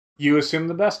You assume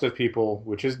the best of people,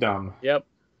 which is dumb. Yep.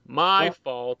 My Well,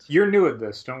 fault. you're new at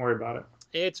this. Don't worry about it.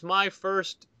 It's my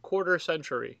first quarter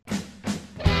century.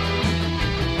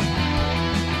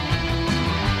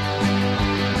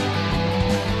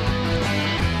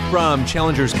 From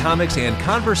Challengers Comics and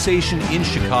Conversation in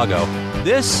Chicago,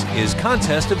 this is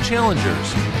Contest of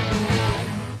Challengers.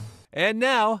 And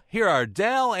now, here are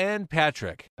Dal and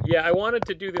Patrick. Yeah, I wanted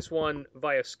to do this one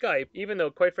via Skype, even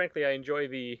though, quite frankly, I enjoy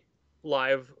the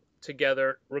live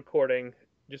together recording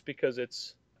just because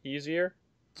it's easier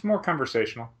It's more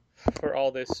conversational. for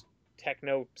all this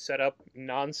techno setup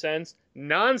nonsense.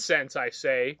 Nonsense, I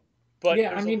say. But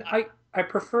yeah, I mean, I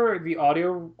prefer the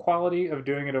audio quality of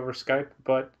doing it over Skype,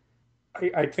 but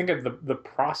I think of the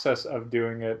process of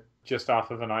doing it just off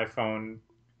of an iPhone,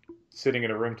 sitting in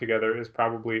a room together, is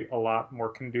probably a lot more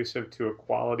conducive to a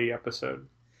quality episode.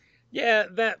 Yeah,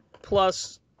 that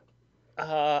plus,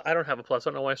 I don't have a plus. I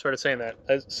don't know why I started saying that.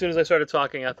 As soon as I started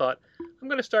talking, I thought, I'm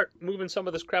going to start moving some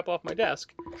of this crap off my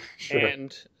desk. Sure.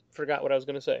 And forgot what I was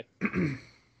going to say.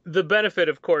 The benefit,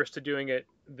 of course, to doing it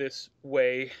this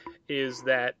way is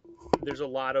that there's a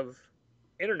lot of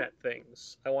internet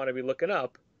things I want to be looking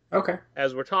up Okay.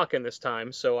 as we're talking this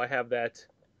time, so I have that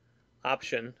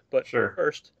option. But Sure.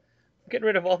 first, I'm getting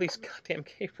rid of all these goddamn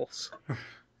cables.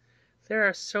 There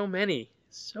are so many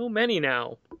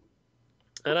now.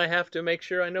 And I have to make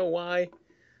sure I know why.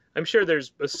 I'm sure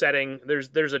there's a setting,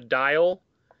 there's a dial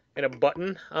and a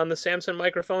button on the Samsung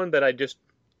microphone that I just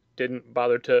didn't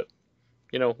bother to,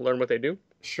 learn what they do.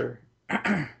 Sure.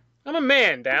 I'm a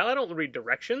man, Dal. I don't read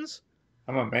directions.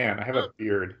 I'm a man. I have a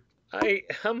beard.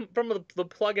 I'm from the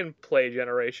plug and play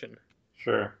generation.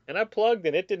 Sure. And I plugged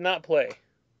and it did not play.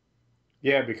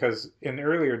 Yeah, because in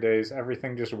earlier days,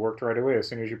 everything just worked right away as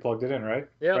soon as you plugged it in, right?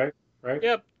 Yep. Right?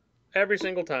 Yep. Every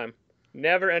single time.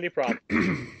 Never any problem.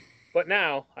 But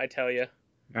now, I tell you,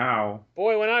 Now,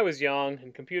 boy, when I was young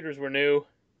and computers were new,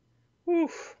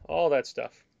 all that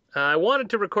stuff. I wanted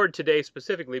to record today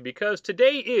specifically because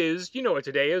today is, you know what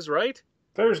today is, right?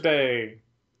 Thursday.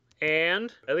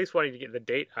 And at least wanted to get the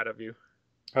date out of you.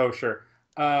 Oh, sure.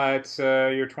 It's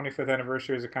your 25th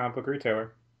anniversary as a comic book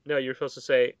retailer. No, you were supposed to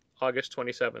say August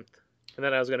 27th. And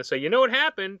then I was going to say, you know what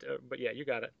happened? But yeah, you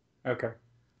got it. Okay.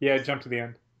 Yeah, jump to the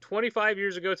end. 25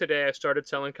 years ago today, I started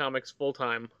selling comics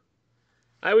full-time.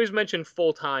 I always mention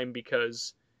full-time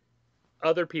because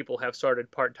other people have started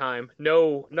part-time.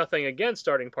 No, nothing against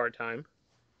starting part-time,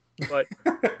 but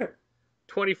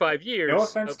 25 years. No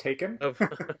offense taken.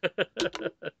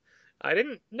 I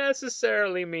didn't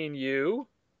necessarily mean you.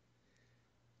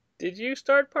 Did you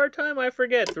start part-time? I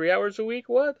forget. 3 hours a week?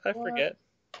 What? I forget.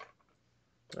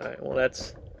 All right, well,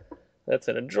 that's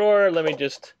in a drawer. Let me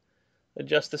just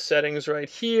adjust the settings right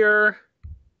here.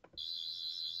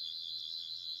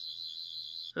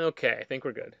 Okay, I think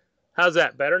we're good. How's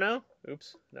that? Better now?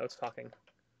 Oops, now it's talking.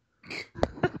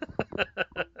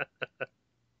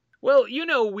 Well,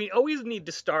 we always need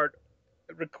to start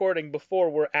recording before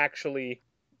we're actually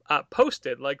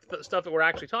posted, like the stuff that we're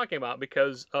actually talking about,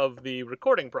 because of the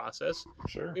recording process.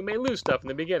 Sure. We may lose stuff in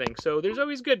the beginning, so there's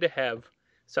always good to have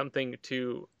something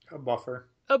to... A buffer.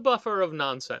 A buffer of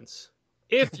nonsense,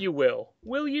 if you will.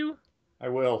 Will you? I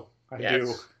will. I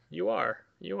do. You are.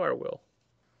 You are, Will.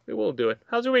 We will do it.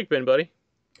 How's your week been, buddy?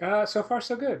 So far,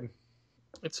 so good.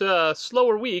 It's a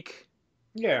slower week,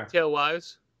 Yeah.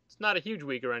 tail-wise. It's not a huge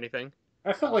week or anything.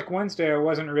 I felt like Wednesday I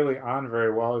wasn't really on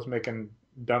very well. I was making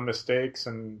dumb mistakes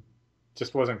and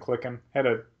just wasn't clicking. Had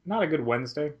not a good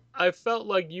Wednesday. I felt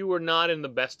like you were not in the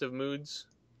best of moods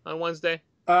on Wednesday.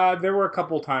 There were a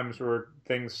couple times where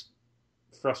things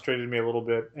frustrated me a little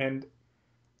bit, and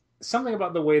something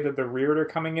about the way that the reorder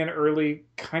coming in early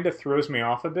kind of throws me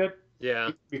off a bit.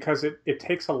 Yeah. Because it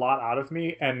takes a lot out of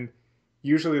me, and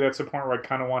usually that's the point where I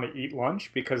kind of want to eat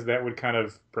lunch because that would kind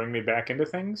of bring me back into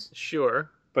things.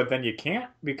 Sure. But then you can't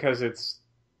because it's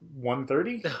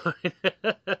 1:30.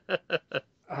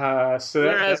 So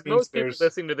whereas that means most people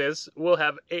listening to this will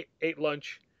have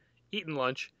eaten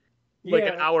lunch like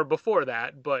an hour before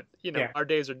that, but our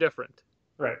days are different.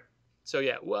 Right. So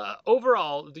yeah, well,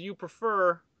 overall, do you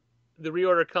prefer the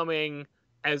reorder coming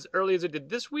as early as it did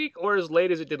this week or as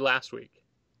late as it did last week?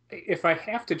 If I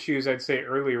have to choose, I'd say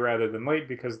early rather than late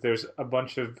because there's a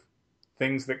bunch of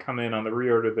things that come in on the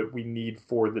reorder that we need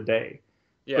for the day.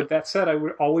 Yeah. But that said, I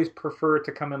would always prefer it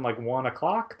to come in like 1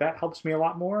 o'clock. That helps me a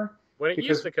lot more. When it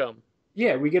used to come.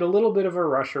 Yeah, we get a little bit of a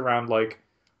rush around like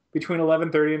between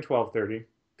 11:30 and 12:30.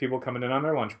 People coming in on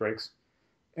their lunch breaks.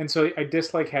 And so I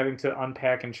dislike having to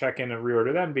unpack and check in and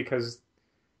reorder then because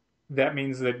that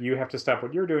means that you have to stop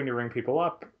what you're doing to ring people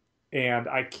up. And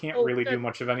I can't really do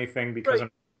much of anything because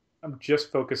I'm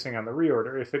just focusing on the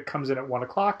reorder. If it comes in at 1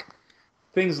 o'clock,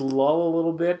 things lull a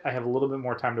little bit. I have a little bit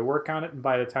more time to work on it, and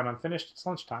by the time I'm finished, it's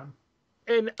lunchtime.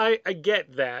 And I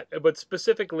get that, but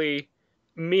specifically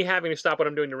me having to stop what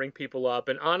I'm doing to ring people up.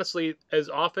 And honestly, as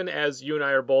often as you and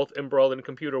I are both embroiled in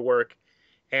computer work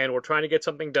and we're trying to get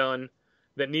something done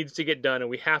that needs to get done and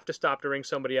we have to stop to ring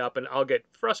somebody up, and I'll get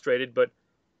frustrated, but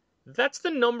that's the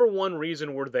number one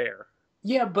reason we're there.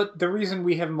 Yeah, but the reason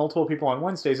we have multiple people on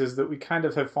Wednesdays is that we kind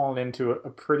of have fallen into a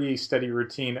pretty steady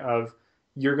routine of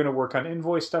you're going to work on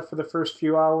invoice stuff for the first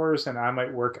few hours, and I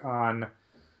might work on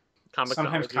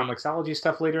sometimes comicsology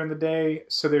stuff later in the day.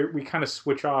 So we kind of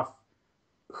switch off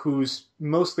who's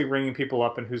mostly ringing people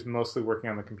up and who's mostly working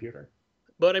on the computer.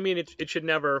 But I mean, it should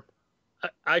never.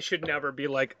 I should never be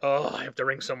like, oh, I have to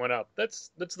ring someone up. That's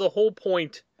the whole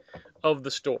point of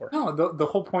the store. No, the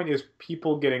whole point is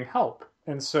people getting help.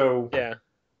 And so yeah,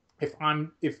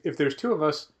 if there's two of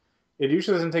us, it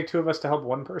usually doesn't take two of us to help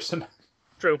one person.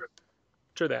 True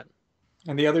that.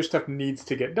 And the other stuff needs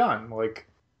to get done. Like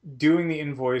doing the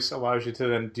invoice allows you to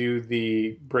then do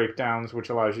the breakdowns, which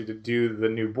allows you to do the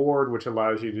new board, which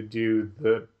allows you to do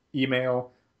the email.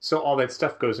 So all that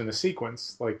stuff goes in a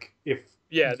sequence. Like there's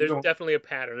definitely a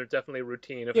pattern. There's definitely a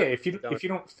routine. If you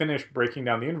don't finish breaking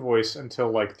down the invoice until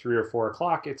like 3 or 4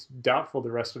 o'clock, it's doubtful the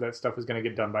rest of that stuff is going to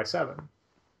get done by 7.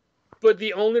 But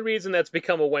the only reason that's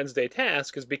become a Wednesday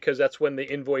task is because that's when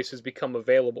the invoices become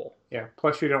available. Yeah.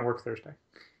 Plus, you don't work Thursday.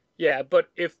 Yeah, but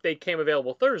if they came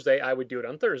available Thursday, I would do it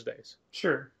on Thursdays.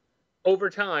 Sure. Over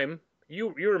time,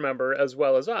 you remember as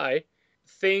well as I,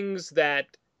 things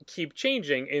that keep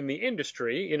changing in the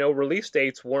industry. Release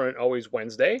dates weren't always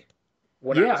Wednesday.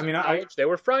 When I was in college, they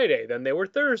were Friday, then they were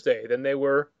Thursday, then they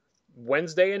were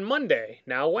Wednesday and Monday,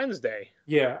 now Wednesday.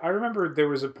 Yeah, I remember there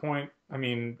was a point,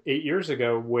 8 years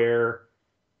ago, where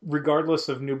regardless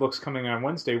of new books coming on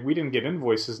Wednesday, we didn't get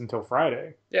invoices until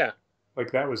Friday. Yeah.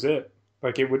 Like, that was it.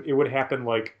 Like, it would happen,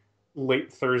 like,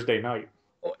 late Thursday night.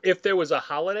 If there was a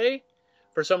holiday,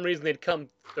 for some reason they'd come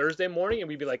Thursday morning, and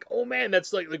we'd be like, oh man,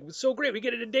 that's like so great, we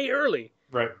get it a day early.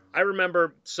 Right. I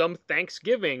remember some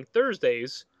Thanksgiving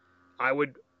Thursdays, I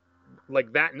would,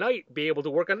 like that night, be able to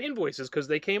work on invoices because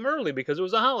they came early because it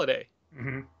was a holiday.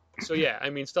 Mm-hmm. So yeah,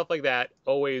 stuff like that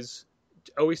always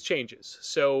changes.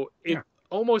 So it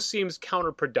almost seems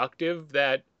counterproductive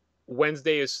that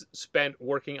Wednesday is spent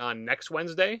working on next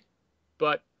Wednesday.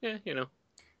 But,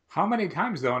 How many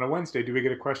times, though, on a Wednesday do we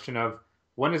get a question of,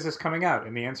 when is this coming out?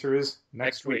 And the answer is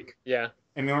next week. Yeah.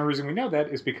 And the only reason we know that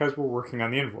is because we're working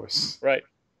on the invoice. Right.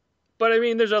 But,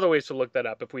 there's other ways to look that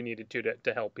up if we needed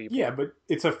to help people. Yeah, but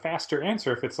it's a faster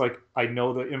answer if it's like, I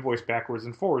know the invoice backwards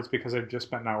and forwards because I've just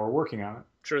spent an hour working on it.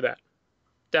 True that.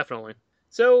 Definitely.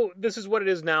 So, this is what it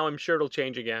is now. I'm sure it'll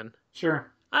change again.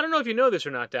 Sure. I don't know if you know this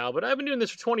or not, Dal, but I've been doing this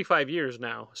for 25 years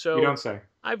now. So you don't say.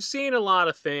 I've seen a lot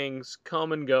of things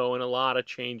come and go and a lot of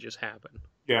changes happen.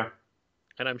 Yeah.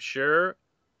 And I'm sure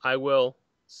I will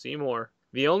see more.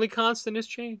 The only constant is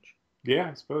change. Yeah,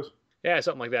 I suppose. Yeah,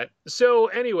 something like that. So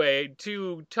anyway,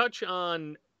 to touch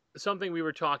on something we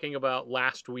were talking about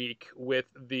last week with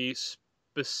the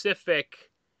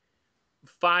specific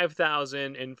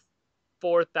 5,000 and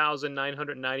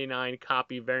 4,999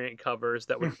 copy variant covers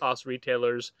that would cost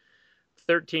retailers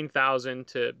 $13,000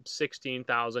 to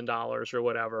 $16,000 or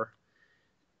whatever.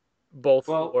 Both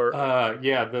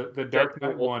the Dark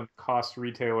Knight one cost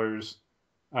retailers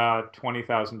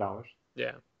 $20,000.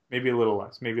 Yeah. Maybe a little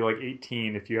less. Maybe like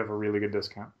 18 if you have a really good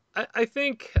discount. I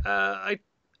think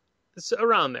it's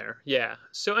around there. Yeah.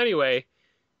 So anyway,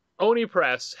 Oni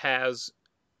Press has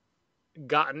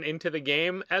gotten into the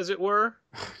game, as it were.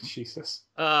 Jesus.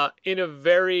 In a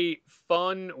very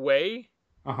fun way.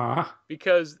 Uh-huh.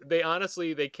 Because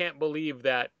they can't believe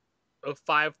that a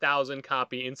 5,000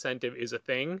 copy incentive is a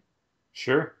thing.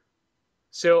 Sure.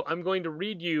 So I'm going to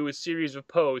read you a series of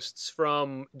posts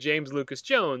from James Lucas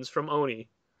Jones from Oni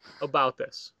about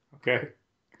this. Okay.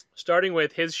 Starting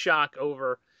with his shock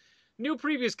over new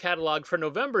previous catalog for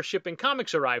November shipping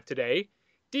comics arrived today.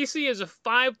 DC is a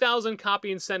 5,000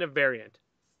 copy incentive variant.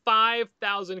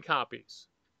 5,000 copies.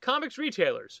 Comics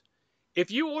retailers.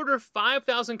 If you order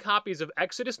 5,000 copies of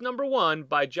Exodus #1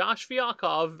 by Josh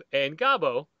Fialkov and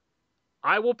Gabo,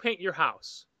 I will paint your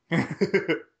house.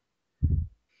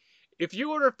 If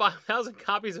you order 5,000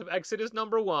 copies of Exodus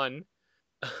 #1,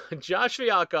 Josh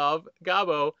Fialkov,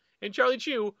 Gabo, and Charlie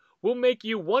Chu will make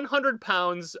you 100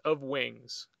 pounds of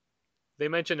wings. They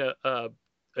mention a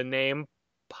name,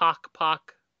 Pock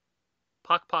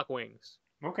Wings.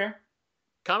 Okay.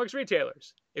 Comics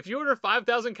retailers. If you order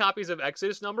 5,000 copies of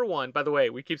Exodus #1, by the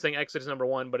way, we keep saying Exodus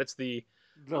 #1, but it's the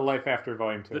Life After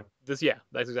Volume 2. That's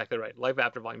exactly right. Life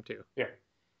After Volume 2. Yeah.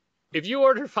 If you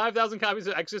order 5,000 copies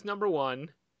of Exodus #1,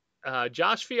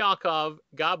 Josh Fialkov,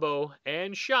 Gabo,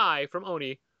 and Shai from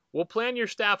Oni will plan your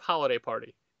staff holiday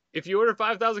party. If you order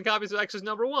 5,000 copies of Exodus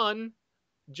 #1,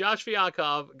 Josh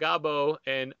Fialkov, Gabo,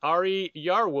 and Ari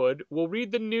Yarwood will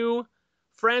read the new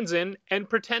Franzen and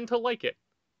pretend to like it.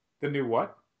 The new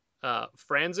what?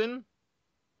 Franzen?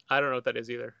 I don't know what that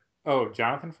is either. Oh,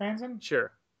 Jonathan Franzen?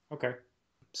 Sure. Okay.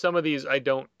 Some of these I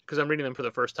don't, because I'm reading them for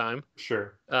the first time.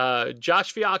 Sure.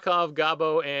 Josh Fialkov,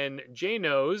 Gabo, and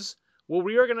Jano's will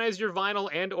reorganize your vinyl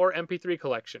and or MP3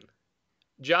 collection.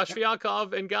 Josh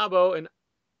Fialkov and Gabo and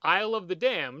Isle of the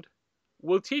Damned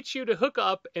will teach you to hook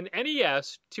up an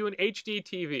NES to an HD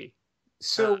TV.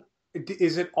 So,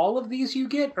 is it all of these you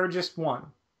get, or just one?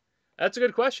 That's a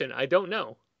good question. I don't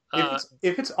know.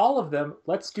 If it's all of them,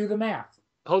 let's do the math.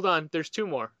 Hold on. There's 2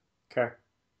 more. Okay.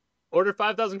 Order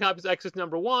 5,000 copies of Exodus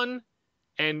 #1,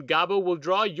 and Gabo will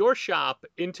draw your shop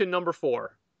into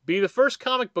 #4. Be the first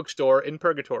comic book store in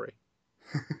Purgatory.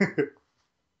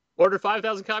 Order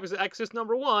 5,000 copies of Exodus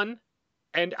 #1,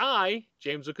 and I,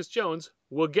 James Lucas Jones,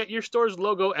 will get your store's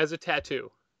logo as a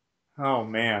tattoo. Oh,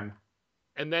 man.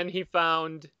 And then he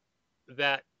found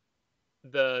that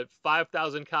the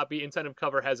 5,000 copy incentive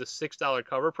cover has a $6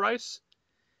 cover price,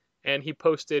 and he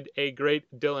posted a great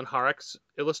Dylan Horrocks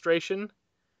illustration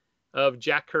of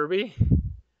Jack Kirby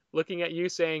looking at you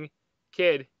saying,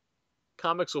 "Kid,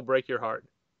 comics will break your heart."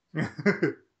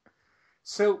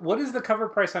 So, what is the cover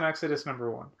price on Exodus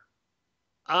 #1?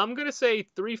 I'm gonna say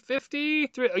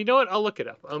 $350. You know what? I'll look it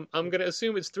up. I'm gonna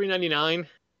assume it's $399.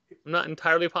 I'm not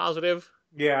entirely positive.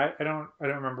 Yeah, I don't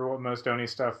remember what most Oni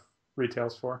stuff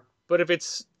retails for. But if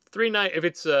it's if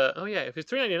it's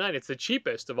 $399, it's the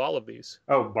cheapest of all of these.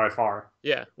 Oh, by far.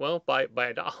 Yeah, well, by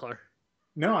 $1.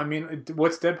 No, I mean,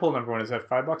 what's Deadpool #1? Is that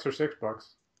 $5 or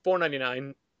 $6?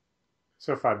 $4.99.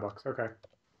 So $5. Okay.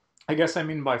 I guess I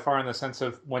mean by far in the sense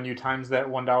of when you times that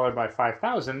 $1 by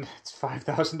 5,000, it's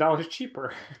 $5,000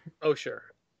 cheaper. Oh sure.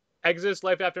 Exodus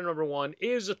Life After #1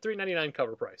 is a $3.99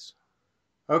 cover price.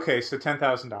 Okay, so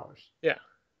 $10,000. Yeah.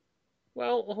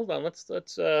 Well, hold on. Let's.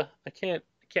 I can't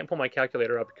pull my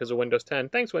calculator up because of Windows 10.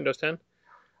 Thanks, Windows 10.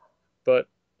 But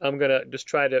I'm gonna just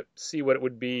try to see what it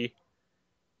would be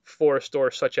for a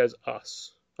store such as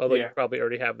us. Although you probably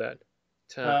already have that.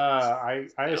 I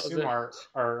assume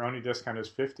our only discount is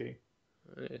 $50.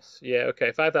 Yeah.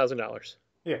 Okay. $5,000.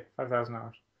 Yeah,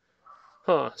 $5,000.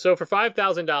 Huh. So for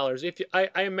 $5,000, if you, I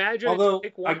imagine, although if you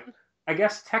pick one, I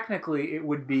guess technically it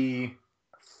would be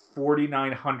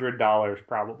 $4,900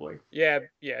 probably. Yeah.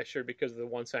 Sure, because of the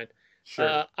 1 cent.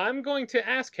 Sure. I'm going to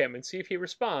ask him and see if he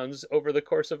responds over the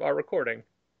course of our recording.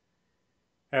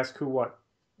 Ask who what?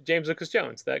 James Lucas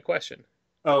Jones, that question.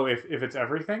 Oh, if it's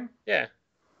everything? Yeah.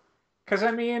 Because,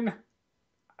 I mean,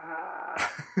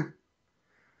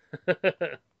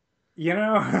 you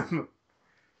know,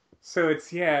 so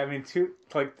it's, yeah, I mean, it's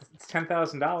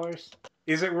 $10,000.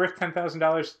 Is it worth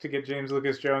 $10,000 to get James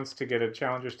Lucas Jones to get a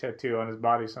Challenger's tattoo on his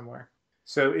body somewhere?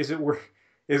 So is it worth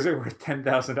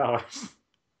 $10,000?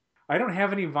 I don't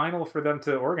have any vinyl for them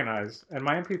to organize, and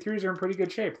my MP3s are in pretty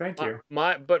good shape. Thank you.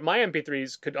 But my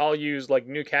MP3s could all use like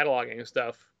new cataloging and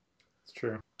stuff. It's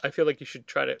true. I feel like you should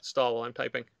try to stall while I'm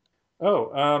typing.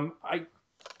 Oh, I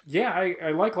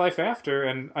like Life After,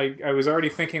 and I was already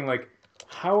thinking like,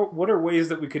 what are ways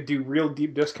that we could do real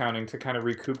deep discounting to kind of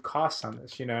recoup costs on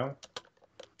this, you know?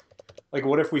 Like,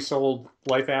 what if we sold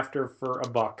Life After for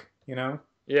 $1, you know?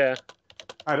 Yeah.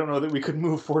 I don't know that we could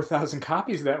move 4,000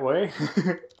 copies that way.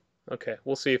 Okay,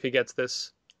 we'll see if he gets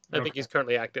this. I think he's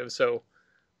currently active, so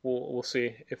we'll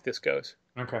see if this goes.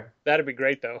 Okay. That'd be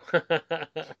great, though.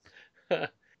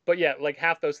 But yeah, like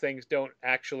half those things don't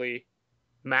actually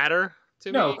matter to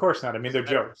me. No, of course not. I mean, they're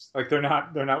jokes. Like they're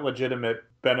not legitimate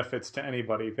benefits to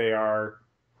anybody. They are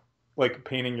like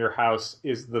painting your house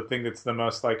is the thing that's the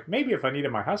most like maybe if I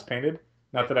needed my house painted.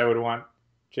 Not that I would want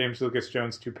James Lucas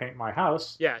Jones to paint my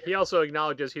house. Yeah, he also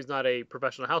acknowledges he's not a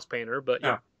professional house painter, but yeah.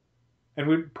 No. And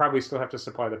we'd probably still have to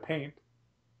supply the paint.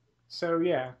 So,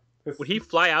 yeah. Would he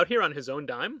fly out here on his own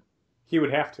dime? He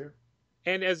would have to.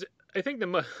 And as I think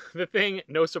the thing,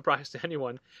 no surprise to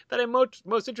anyone, that I'm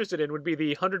most interested in would be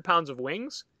the 100 pounds of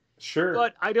wings. Sure.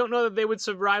 But I don't know that they would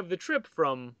survive the trip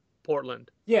from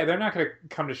Portland. Yeah, they're not going to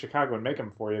come to Chicago and make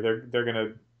them for you. They're going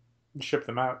to ship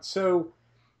them out. So,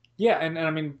 yeah, and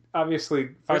I mean,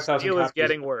 obviously, 5,000 copies. This deal is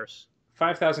getting worse.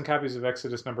 5,000 copies of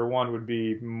Exodus #1 would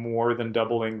be more than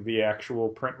doubling the actual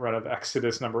print run of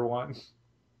Exodus #1.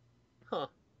 Huh.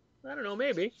 I don't know,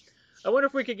 maybe. I wonder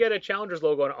if we could get a Challenger's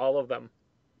logo on all of them.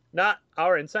 Not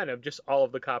our incentive, just all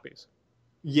of the copies.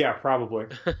 Yeah, probably.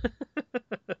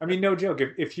 I mean, no joke.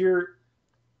 If you're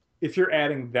if you're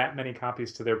adding that many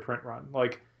copies to their print run.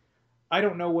 Like, I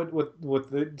don't know what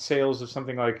the sales of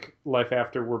something like Life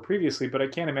After were previously, but I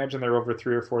can't imagine they're over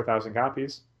 3,000 or 4,000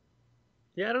 copies.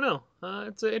 Yeah, I don't know.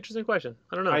 It's an interesting question.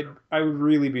 I don't know. I would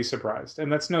really be surprised,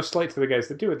 and that's no slight to the guys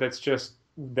that do it. That's just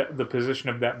the position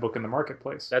of that book in the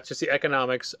marketplace. That's just the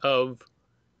economics of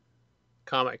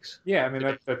comics. Yeah, I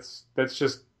mean that's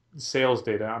just sales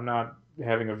data. I'm not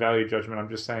having a value judgment. I'm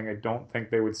just saying I don't think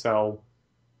they would sell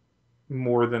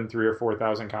more than 3,000 or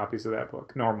 4,000 copies of that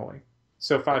book normally.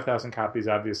 So 5,000 copies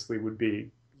obviously would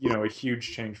be, a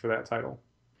huge change for that title.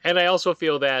 And I also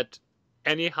feel that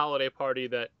any holiday party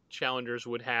that Challengers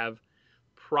would have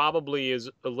probably is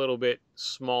a little bit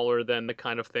smaller than the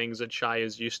kind of things that Shy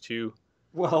is used to.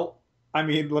 Well, I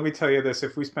mean, let me tell you this.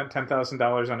 If we spent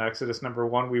 $10,000 on Exodus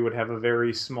 #1, we would have a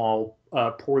very small,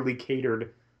 poorly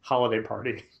catered holiday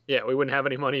party. Yeah, we wouldn't have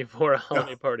any money for a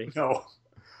holiday party. No.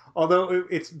 Although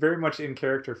it's very much in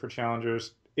character for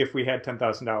Challengers, if we had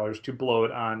 $10,000 to blow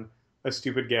it on a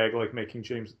stupid gag like making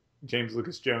James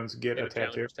Lucas Jones get a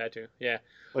tattoo. Yeah.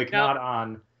 Like, now, not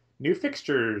on new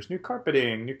fixtures, new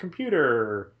carpeting, new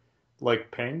computer,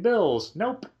 like paying bills.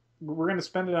 Nope. We're going to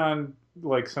spend it on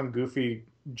like some goofy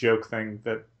joke thing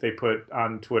that they put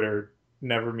on Twitter,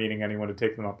 never meaning anyone to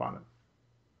take them up on it.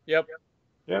 Yep.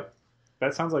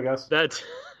 That sounds like us. That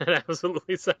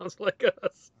absolutely sounds like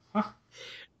us. Huh.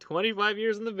 25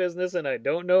 years in the business, and I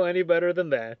don't know any better than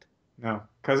that. No,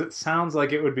 because it sounds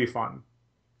like it would be fun.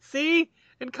 See?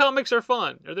 And comics are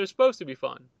fun, or they're supposed to be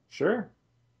fun. Sure.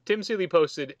 Tim Seeley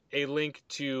posted a link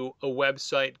to a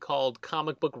website called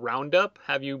Comic Book Roundup.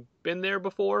 Have you been there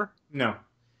before? No.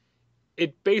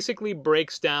 It basically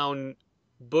breaks down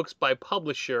books by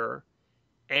publisher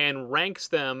and ranks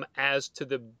them as to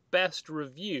the best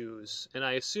reviews. And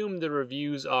I assume the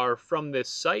reviews are from this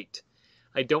site.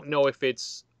 I don't know if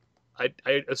it's...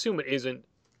 I assume it isn't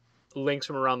links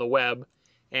from around the web.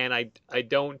 And I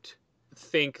don't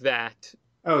think that...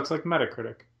 Oh, it's like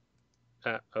Metacritic.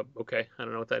 Okay, I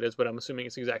don't know what that is, but I'm assuming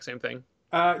it's the exact same thing.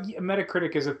 Yeah,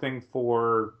 Metacritic is a thing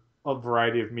for a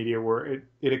variety of media where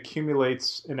it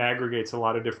accumulates and aggregates a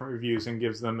lot of different reviews and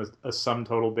gives them a sum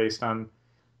total based on,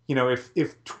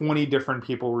 if 20 different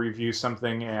people review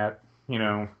something at,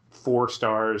 4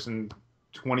 stars and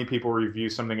 20 people review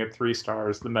something at 3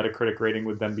 stars, the Metacritic rating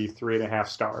would then be 3.5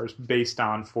 stars based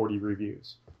on 40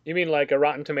 reviews. You mean like a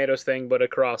Rotten Tomatoes thing, but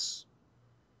across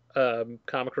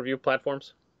comic review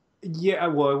platforms? Yeah,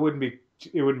 well, it wouldn't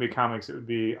be comics. It would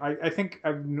be. I think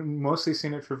I've mostly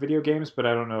seen it for video games, but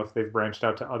I don't know if they've branched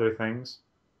out to other things.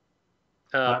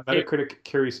 Metacritic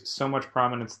carries so much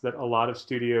prominence that a lot of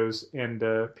studios and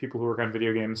people who work on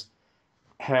video games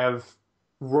have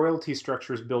royalty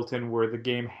structures built in where the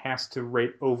game has to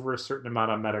rate over a certain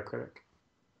amount on Metacritic.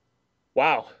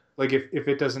 Wow. Like if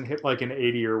it doesn't hit like an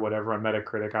 80 or whatever on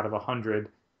Metacritic out of 100,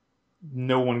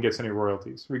 no one gets any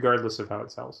royalties, regardless of how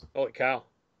it sells. Holy cow.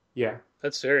 Yeah.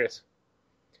 That's serious.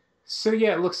 So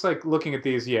yeah, it looks like looking at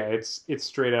these, yeah, it's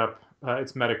straight up,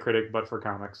 it's Metacritic, but for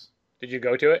comics. Did you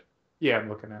go to it? Yeah, I'm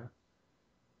looking at it.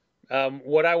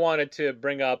 What I wanted to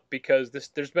bring up, because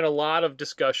there's been a lot of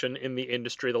discussion in the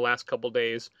industry the last couple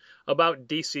days about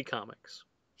DC Comics.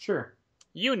 Sure.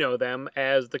 You know them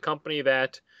as the company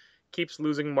that keeps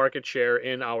losing market share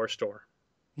in our store.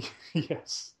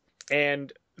 Yes.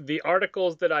 And the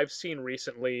articles that I've seen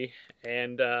recently,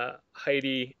 and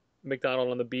Heidi McDonald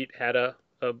on the Beat had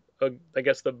I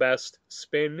guess the best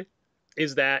spin,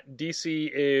 is that DC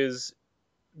is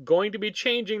going to be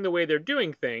changing the way they're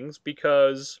doing things,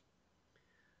 because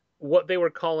what they were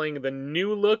calling the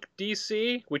New Look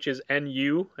DC, which is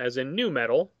NU, as in new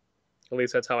metal, at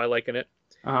least that's how I liken it.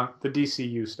 The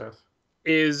DCYou stuff.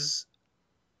 Is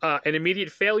an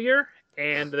immediate failure,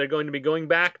 and they're going to be going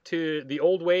back to the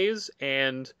old ways,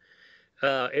 and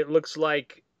it looks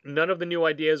like none of the new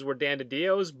ideas were Dan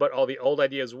DiDio's, but all the old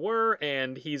ideas were,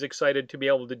 and he's excited to be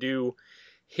able to do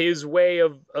his way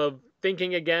of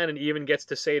thinking again, and even gets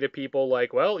to say to people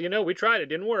like, well, we tried, it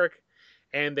didn't work,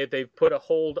 and that they've put a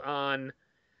hold on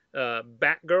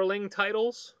Batgirling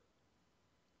titles.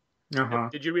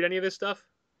 Did you read any of this stuff?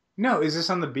 No, is this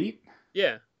on the Beat?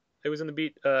 Yeah, it was in the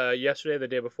Beat yesterday, the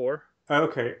day before.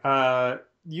 Okay.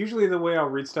 Usually the way I'll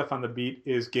read stuff on the Beat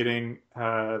is getting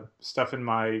stuff in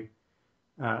my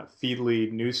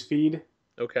Feedly news feed.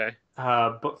 Okay.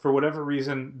 But for whatever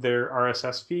reason, their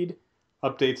RSS feed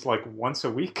updates like once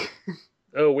a week.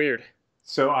 Oh, weird.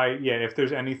 So if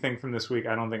there's anything from this week,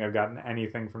 I don't think I've gotten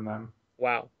anything from them.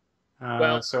 Wow.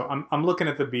 So I'm looking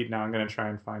at the Beat now. I'm going to try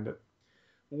and find it.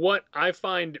 What I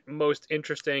find most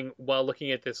interesting while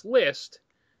looking at this list,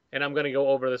 and I'm going to go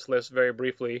over this list very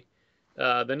briefly,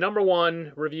 The number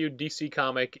one reviewed DC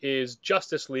comic is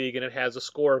Justice League, and it has a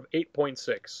score of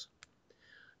 8.6.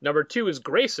 Number 2 is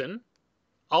Grayson,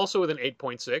 also with an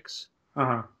 8.6.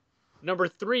 Uh-huh. Number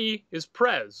 3 is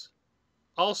Prez,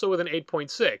 also with an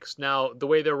 8.6. Now, the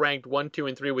way they're ranked 1, 2,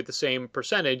 and 3 with the same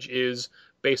percentage is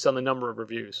based on the number of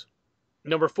reviews.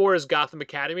 Number 4 is Gotham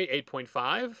Academy,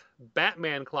 8.5.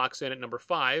 Batman clocks in at number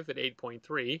 5 at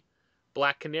 8.3.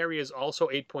 Black Canary is also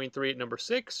 8.3 at number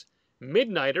 6.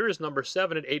 Midnighter is number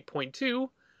 7 at 8.2.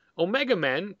 Omega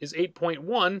Men is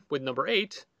 8.1 with number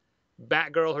 8.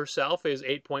 Batgirl herself is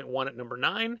 8.1 at number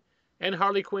 9. And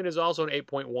Harley Quinn is also an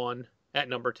 8.1 at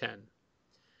number 10.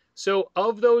 So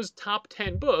of those top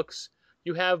 10 books,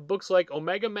 you have books like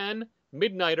Omega Men,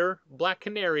 Midnighter, Black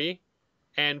Canary,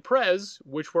 and Prez,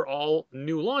 which were all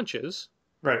new launches.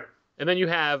 Right. And then you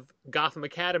have Gotham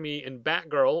Academy and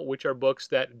Batgirl, which are books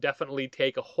that definitely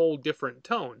take a whole different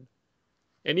tone.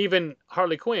 And even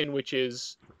Harley Quinn, which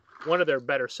is one of their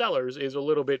better sellers, is a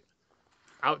little bit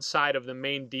outside of the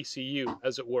main DCU,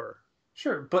 as it were.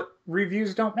 Sure, but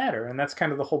reviews don't matter, and that's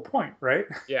kind of the whole point, right?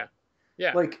 Yeah.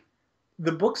 Yeah. Like,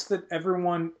 the books that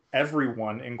everyone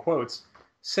in quotes,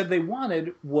 said they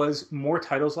wanted was more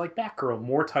titles like Batgirl,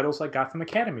 more titles like Gotham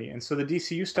Academy. And so the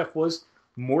DCU stuff was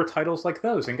more titles like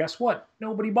those. And guess what?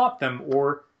 Nobody bought them,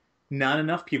 or not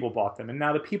enough people bought them. And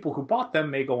now the people who bought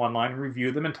them may go online and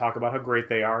review them and talk about how great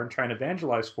they are and try and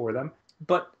evangelize for them.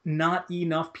 But not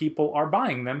enough people are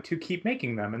buying them to keep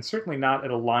making them. And certainly not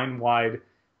at a line-wide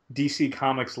DC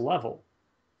Comics level.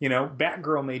 You know,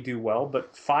 Batgirl may do well,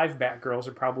 but 5 Batgirls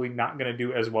are probably not going to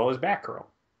do as well as Batgirl.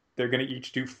 They're going to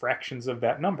each do fractions of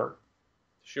that number.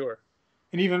 Sure.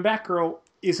 And even Batgirl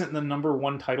isn't the number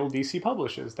one title DC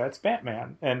publishes. That's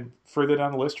Batman. And further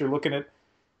down the list, you're looking at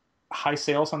high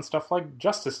sales on stuff like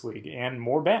Justice League and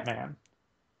more Batman.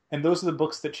 And those are the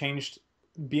books that changed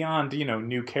beyond, you know,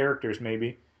 new characters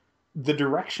maybe. The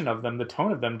direction of them, the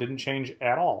tone of them didn't change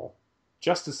at all.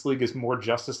 Justice League is more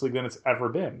Justice League than it's ever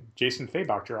been. Jason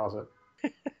Fabok draws it.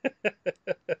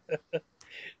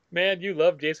 Man, you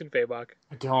love Jason Fabok.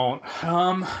 I don't.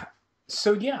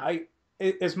 So yeah,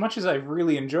 as much as I've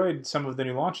really enjoyed some of the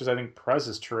new launches, I think Prez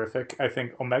is terrific. I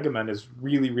think Omega Men is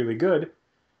really, really good.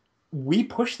 We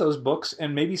pushed those books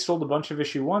and maybe sold a bunch of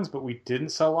issue 1s, but we didn't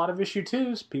sell a lot of issue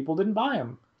 2s. People didn't buy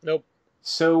them. Nope.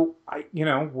 So,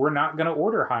 we're not going to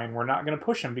order high and we're not going to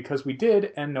push them because we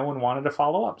did and no one wanted to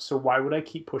follow up. So why would I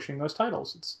keep pushing those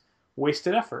titles? It's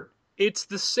wasted effort. It's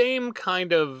the same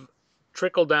kind of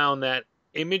trickle down that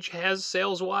Image has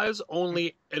sales-wise,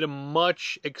 only at a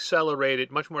much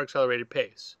more accelerated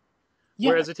pace. Yeah.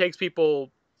 Whereas it takes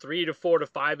people 3 to 4 to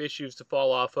 5 issues to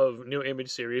fall off of new Image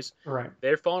series. Right.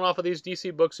 They're falling off of these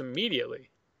DC books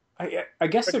immediately. I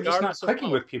guess they're just not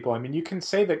clicking with people. I mean, you can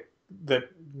say that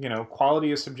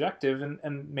quality is subjective,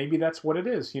 and maybe that's what it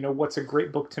is. You know, what's a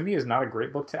great book to me is not a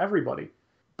great book to everybody.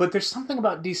 But there's something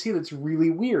about DC that's really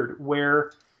weird,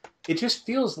 where it just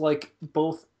feels like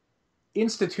both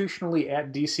institutionally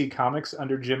at DC Comics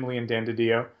under Jim Lee and Dan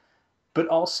DiDio, but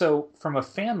also from a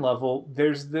fan level,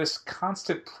 there's this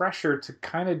constant pressure to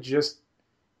kind of just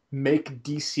make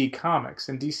DC Comics,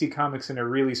 and DC Comics in a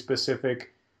really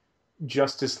specific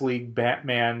Justice League,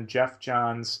 Batman, Jeff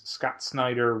Johns, Scott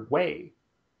Snyder way.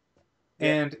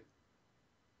 Yeah. And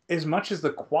as much as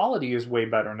the quality is way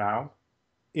better now,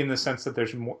 in the sense that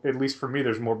there's more, at least for me,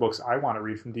 there's more books I want to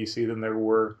read from DC than there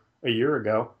were a year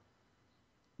ago,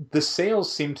 the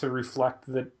sales seem to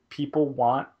reflect that people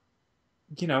want,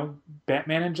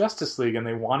 Batman and Justice League, and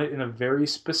they want it in a very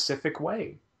specific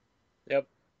way. Yep.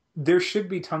 There should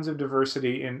be tons of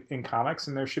diversity in comics,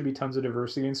 and there should be tons of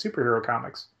diversity in superhero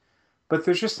comics. But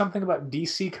there's just something about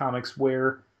DC Comics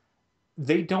where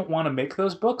they don't want to make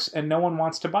those books, and no one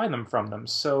wants to buy them from them.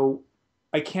 So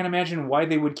I can't imagine why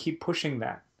they would keep pushing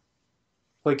that.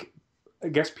 Like, I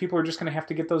guess people are just going to have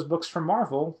to get those books from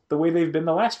Marvel the way they've been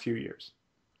the last few years.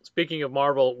 Speaking of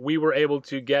Marvel, we were able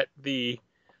to get the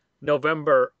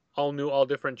November all new, all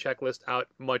different checklist out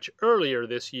much earlier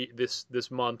this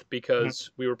month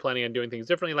because we were planning on doing things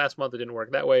differently last month. It didn't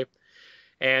work that way.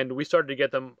 And we started to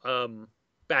get them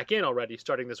back in already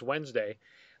starting this Wednesday.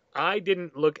 I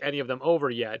didn't look any of them over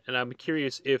yet, and I'm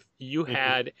curious if you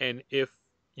had and if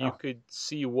you could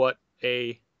see what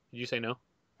did you say no?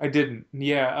 I didn't.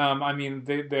 Yeah, I mean,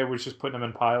 they was just putting them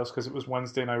in piles because it was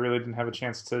Wednesday and I really didn't have a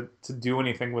chance to do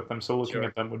anything with them. So looking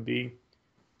at them would be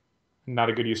not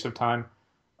a good use of time.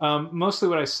 Mostly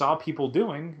what I saw people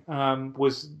doing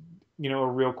was, a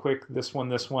real quick, this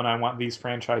one, I want these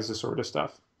franchises sort of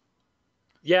stuff.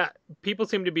 Yeah, people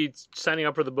seem to be signing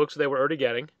up for the books they were already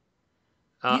getting.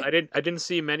 I didn't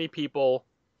see many people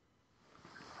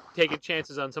taking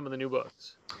chances on some of the new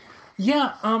books.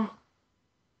 Yeah,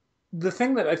 the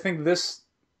thing that I think this,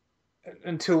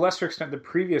 and to a lesser extent, the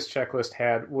previous checklist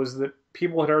had was that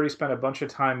people had already spent a bunch of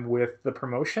time with the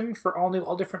promotion for All New,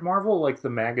 All Different Marvel, like the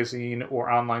magazine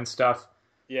or online stuff.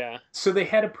 Yeah. So they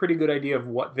had a pretty good idea of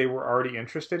what they were already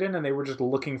interested in, and they were just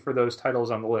looking for those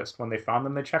titles on the list. When they found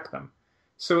them, they checked them.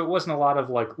 So it wasn't a lot of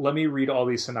like, let me read all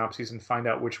these synopses and find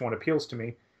out which one appeals to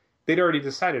me. They'd already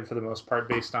decided for the most part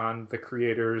based on the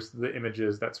creators, the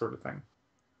images, that sort of thing.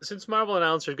 Since Marvel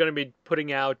announced they're going to be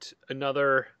putting out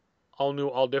another all new,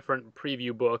 all different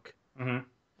preview book, Mm-hmm.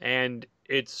 and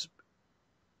it's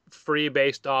free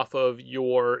based off of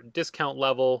your discount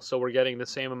level, so we're getting the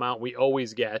same amount we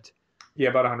always get. Yeah,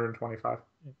 about 125.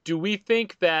 Do we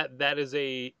think that that is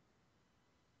a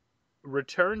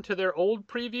return to their old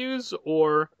previews,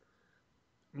 or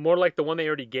more like the one they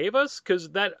already gave us? Because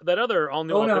that other all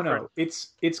new, Oh all no, different. no,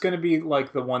 it's going to be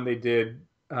like the one they did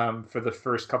for the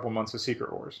first couple months of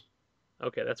Secret Wars.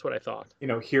 Okay, that's what I thought.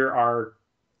 Here are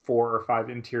 4 or 5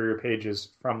 interior pages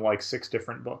from like 6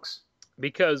 different books.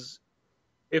 Because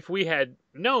if we had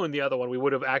known the other one, we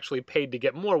would have actually paid to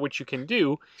get more, which you can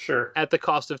do Sure. at the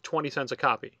cost of 20 cents a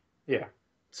copy. Yeah.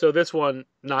 So this one,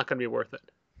 not going to be worth it.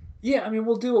 Yeah, I mean,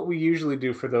 we'll do what we usually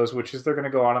do for those, which is they're going to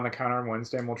go out on the counter on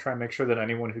Wednesday, and we'll try and make sure that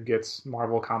anyone who gets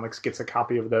Marvel Comics gets a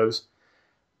copy of those.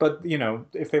 But,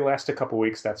 if they last a couple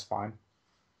weeks, that's fine.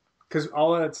 Because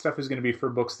all of that stuff is going to be for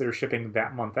books that are shipping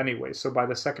that month anyway. So by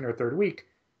the second or third week,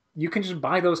 you can just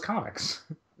buy those comics.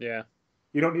 Yeah.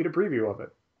 You don't need a preview of it.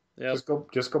 Yep.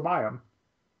 Just go buy them.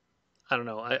 I don't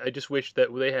know. I just wish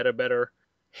that they had a better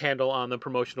handle on the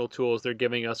promotional tools they're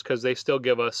giving us, because they still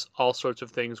give us all sorts of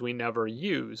things we never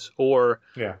use. Or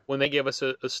Yeah. when they give us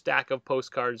a stack of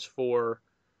postcards for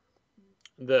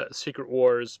the Secret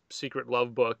Wars Secret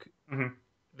Love book, Mm-hmm.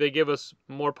 they give us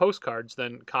more postcards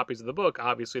than copies of the book.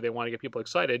 Obviously, they want to get people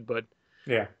excited, but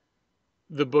Yeah.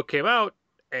 the book came out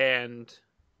and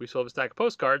we still have a stack of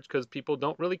postcards because people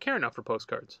don't really care enough for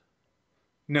postcards.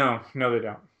 No, they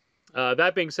don't.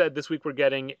 That being said, this week we're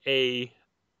getting a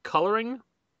coloring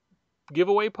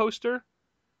giveaway poster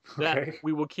that Okay.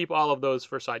 we will keep all of those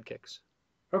for sidekicks.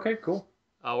 Okay, cool.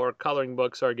 Our coloring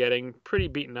books are getting pretty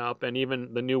beaten up, and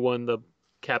even the new one, the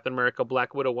Captain America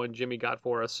Black Widow one Jimmy got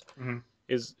for us, Mm-hmm.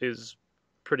 is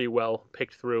pretty well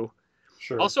picked through.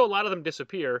 Sure. Also, a lot of them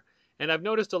disappear, and I've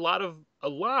noticed a lot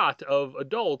of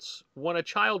adults, when a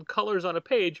child colors on a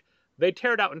page, they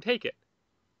tear it out and take it.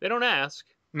 They don't ask.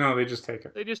 No, they just take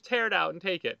it. They just tear it out and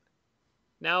take it.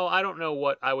 Now, I don't know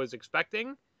what I was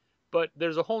expecting, but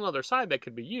there's a whole other side that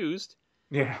could be used.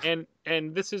 Yeah.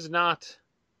 And this is not...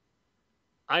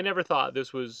 I never thought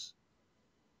this was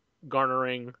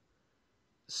garnering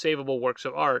savable works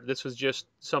of art. This was just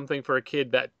something for a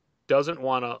kid that doesn't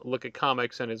want to look at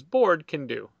comics and is bored can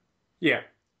do. Yeah.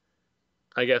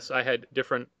 I guess I had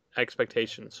different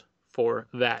expectations for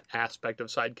that aspect of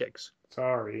sidekicks.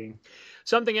 Sorry.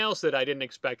 Something else that I didn't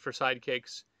expect for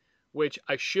sidekicks, which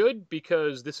I should,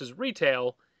 because this is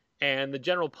retail and the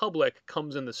general public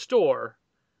comes in the store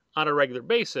on a regular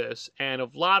basis, and a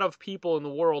lot of people in the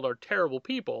world are terrible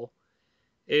people,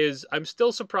 is I'm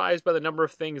still surprised by the number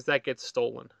of things that get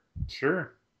stolen.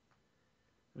 Sure.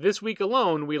 This week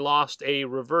alone, we lost a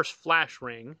reverse flash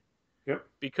ring. Yep.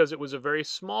 Because it was a very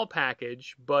small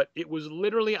package, but it was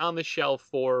literally on the shelf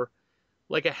for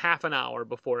like a half an hour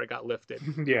before it got lifted.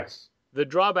 Yes. The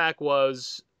drawback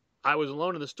was I was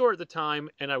alone in the store at the time,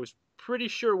 and I was pretty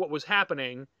sure what was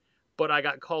happening, but I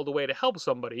got called away to help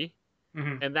somebody,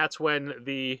 Mm-hmm. and that's when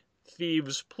the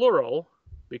thieves, plural,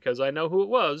 because I know who it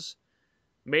was,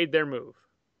 made their move.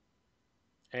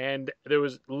 And there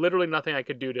was literally nothing I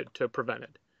could do to prevent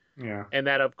it. Yeah. And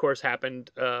that, of course, happened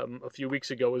a few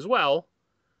weeks ago as well,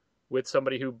 with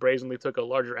somebody who brazenly took a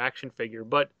larger action figure.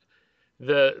 But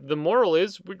the moral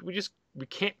is we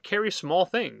can't carry small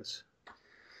things.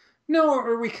 No,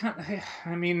 or we can't.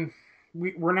 I mean,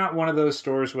 we're not one of those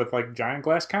stores with like giant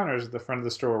glass counters at the front of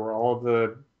the store where all of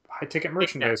the high ticket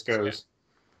merchandise goes.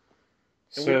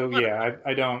 Yeah. So yeah,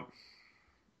 I don't.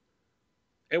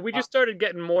 And we just started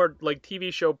getting more like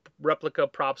TV show replica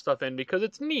prop stuff in because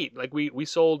it's neat. Like we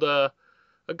sold a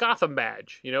Gotham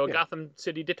badge, a Gotham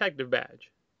City detective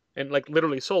badge, and like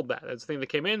literally sold that. That's the thing that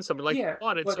came in. Somebody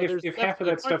bought it. But So if half of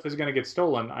that stuff is going to get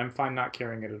stolen, I'm fine not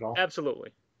carrying it at all.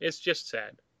 Absolutely, it's just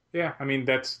sad. Yeah, I mean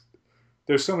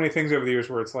there's so many things over the years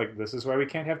where it's like this is why we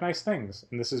can't have nice things,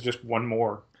 and this is just one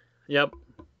more. Yep.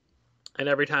 And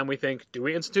every time we think, do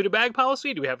we institute a bag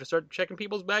policy? Do we have to start checking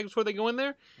people's bags before they go in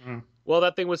there? Mm. Well,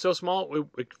 that thing was so small,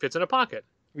 it fits in a pocket.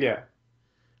 Yeah.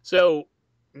 So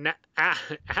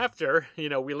after, we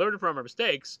learned from our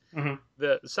mistakes, Mm-hmm.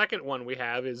 the second one we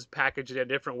have is packaged in a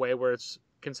different way where it's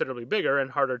considerably bigger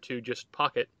and harder to just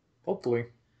pocket. Hopefully.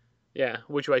 Yeah,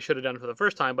 which I should have done for the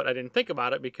first time, but I didn't think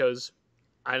about it because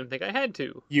I didn't think I had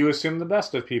to. You assume the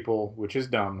best of people, which is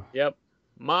dumb. Yep.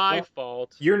 My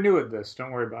fault. You're new at this.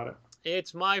 Don't worry about it.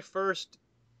 It's my first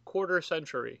quarter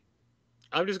century.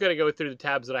 I'm just going to go through the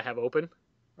tabs that I have open.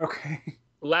 Okay.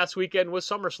 Last weekend was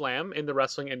SummerSlam in the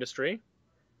wrestling industry.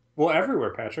 Well,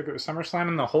 everywhere, Patrick. It was SummerSlam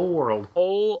in the whole world.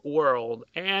 Whole world.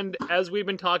 And as we've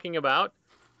been talking about,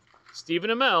 Stephen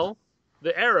Amell,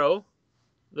 the Arrow,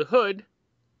 the Hood,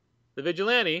 the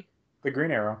Vigilante, The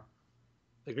Green Arrow.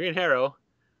 the Green Arrow,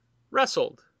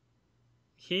 wrestled.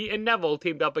 He and Neville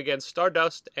teamed up against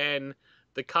Stardust and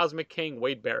the Cosmic King,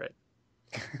 Wade Barrett.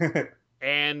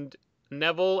 And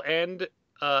Neville and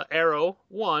Arrow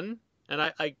won. And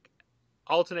I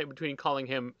alternate between calling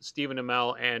him Stephen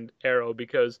Amell and Arrow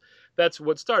because that's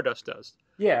what Stardust does.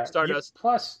 Yeah. Stardust.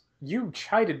 Plus, you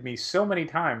chided me so many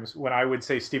times when I would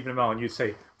say Stephen Amell and you'd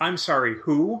say, I'm sorry,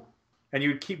 who? And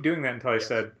you'd keep doing that until I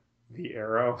said, The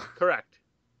Arrow. Correct.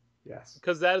 Yes.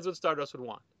 Because that is what Stardust would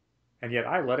want. And yet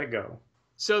I let it go.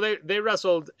 So they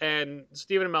wrestled, and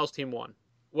Stephen Amell's team won.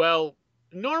 Well,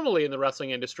 normally in the wrestling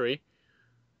industry,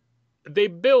 they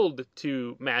build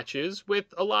to matches with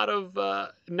a lot of,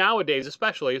 nowadays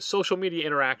especially, social media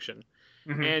interaction.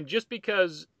 Mm-hmm. And just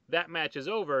because that match is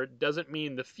over doesn't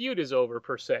mean the feud is over,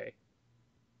 per se.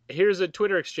 Here's a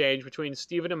Twitter exchange between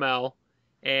Stephen Amell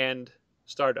and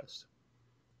Stardust.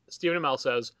 Stephen Amell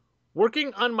says,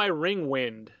 "Working on my ring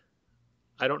wind."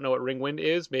 I don't know what ring wind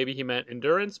is. Maybe he meant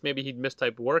endurance. Maybe he'd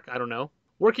mistyped work. I don't know.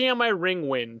 "Working on my ring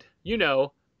wind. You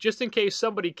know, just in case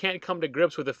somebody can't come to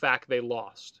grips with the fact they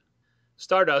lost."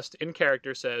 Stardust, in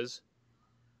character, says,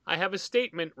 "I have a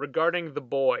statement regarding the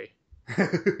boy.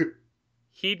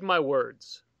 Heed my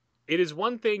words. It is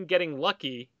one thing getting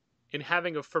lucky in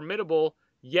having a formidable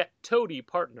yet toady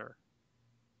partner.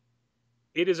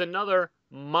 It is another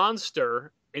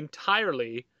monster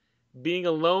entirely being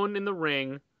alone in the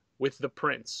ring with the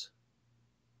prince.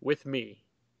 With me."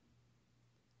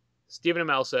 Stephen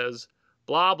Amell says,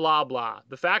 "Blah, blah, blah.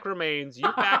 The fact remains,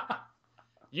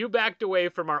 you backed away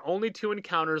from our only two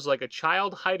encounters like a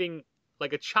child hiding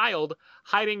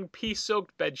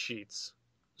pea-soaked bed sheets."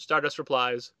 Stardust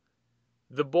replies,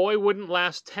 "The boy wouldn't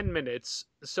last 10 minutes,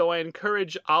 so I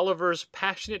encourage Oliver's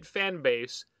passionate fan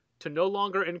base to no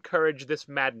longer encourage this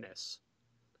madness.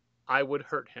 I would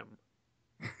hurt him."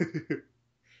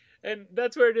 And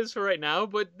that's where it is for right now,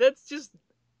 but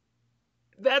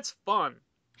that's fun.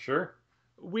 Sure.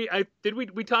 We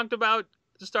talked about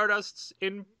Stardust's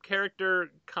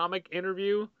in-character comic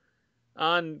interview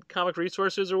on Comic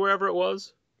Resources or wherever it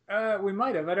was? We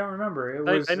might have. I don't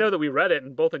remember. I know that we read it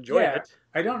and both enjoyed it.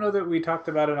 I don't know that we talked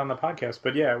about it on the podcast,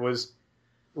 but yeah, it was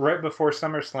right before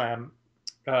SummerSlam.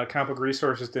 Comic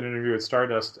Resources did an interview with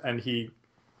Stardust, and he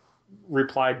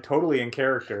replied totally in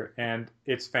character, and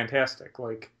it's fantastic.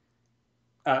 Like,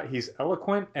 he's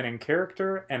eloquent and in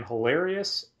character and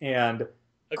hilarious and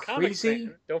a comic crazy.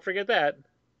 Fan. Don't forget that.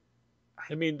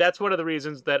 I mean, that's one of the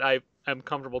reasons that I am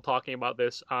comfortable talking about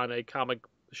this on a comic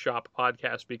shop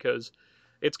podcast, because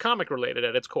it's comic related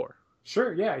at its core.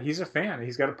 Sure, yeah, he's a fan.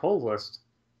 He's got a pull list.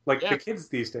 Like the kids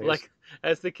these days. Like,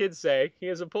 as the kids say, he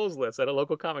has a pulls list at a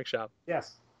local comic shop.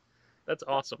 Yes. That's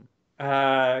awesome.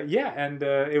 Yeah, and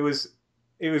it was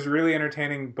really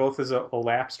entertaining both as a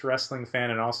lapsed wrestling fan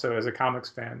and also as a comics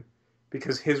fan,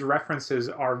 because his references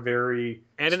are very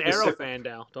And an specific. Arrow fan,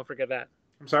 Dal. Don't forget that.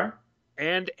 I'm sorry?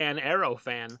 And an Arrow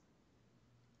fan.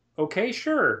 Okay,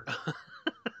 sure.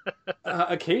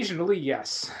 Occasionally,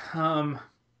 yes.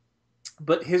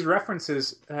 But his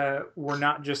references were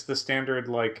not just the standard,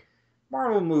 like,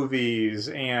 Marvel movies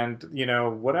and,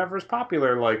 whatever's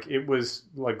popular. Like, it was,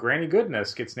 like, Granny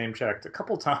Goodness gets name-checked a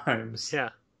couple times.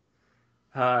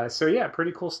 Yeah. So, yeah,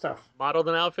 pretty cool stuff. Modeled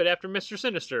an outfit after Mr.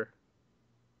 Sinister.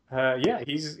 Yeah,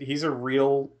 he's a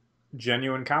real,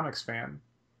 genuine comics fan.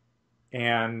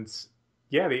 And,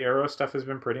 yeah, the Arrow stuff has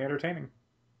been pretty entertaining.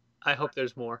 I hope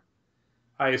there's more.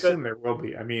 I assume there will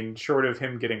be. I mean, short of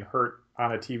him getting hurt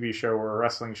on a TV show or a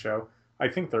wrestling show, I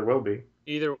think there will be.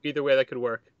 Either way, that could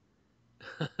work.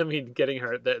 I mean, getting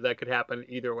hurt, that could happen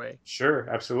either way. Sure,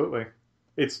 absolutely.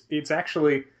 It's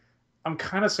actually, I'm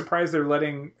kind of surprised they're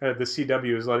letting, the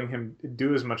CW is letting him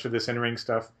do as much of this in-ring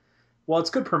stuff. While it's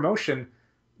good promotion,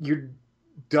 you're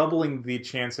doubling the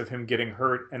chance of him getting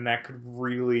hurt, and that could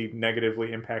really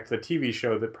negatively impact the TV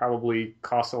show that probably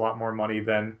costs a lot more money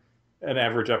than an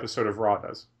average episode of Raw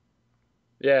does.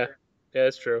 Yeah,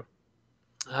 that's true.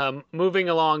 Moving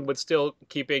along, but still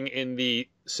keeping in the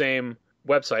same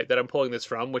website that I'm pulling this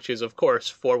from, which is, of course,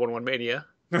 411 Mania.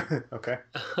 Okay.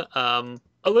 A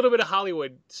little bit of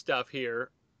Hollywood stuff here.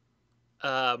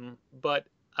 but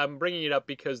I'm bringing it up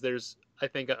because there's, I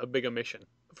think, a big omission.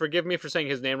 Forgive me for saying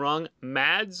his name wrong.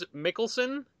 Mads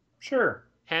Mikkelsen, Sure.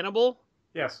 Hannibal,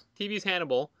 Yes. TV's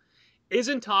Hannibal, is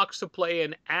in talks to play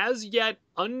an as-yet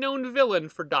unknown villain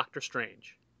for Doctor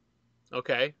Strange.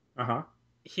 Okay? Uh-huh.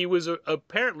 He was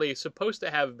apparently supposed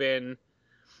to have been...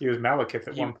 He was Malekith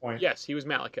at one point. Yes, he was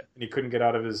Malekith. And he couldn't get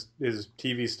out of his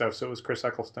TV stuff, so it was Chris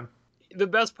Eccleston. The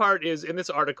best part is, in this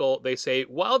article, they say,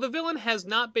 while the villain has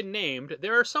not been named,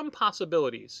 there are some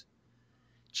possibilities.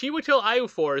 Chiwetel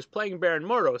Ejiofor is playing Baron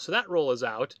Mordo, so that role is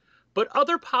out. But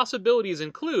other possibilities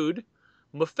include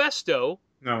Mephisto,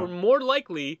 or more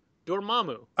likely,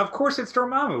 Dormammu. Of course it's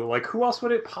Dormammu. Like, who else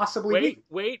would it possibly be?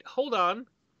 Wait, hold on.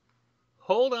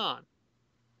 Hold on.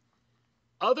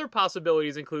 Other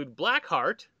possibilities include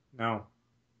Blackheart. No.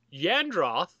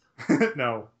 Yandroth.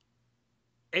 No.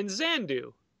 And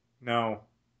Xandu. No.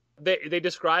 They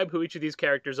describe who each of these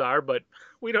characters are, but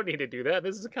we don't need to do that.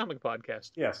 This is a comic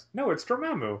podcast. Yes. No, it's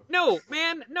Dormammu. No,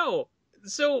 man, no.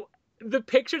 So the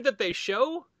picture that they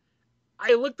show,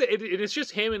 I looked at it. It's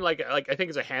just him in like I think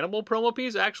it's a Hannibal promo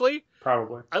piece, actually.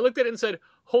 Probably. I looked at it and said,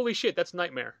 "Holy shit, that's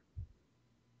Nightmare."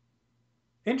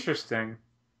 Interesting.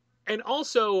 And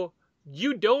also,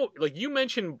 you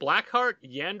mentioned Blackheart,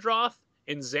 Yandroth,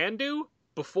 and Xandu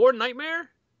before Nightmare.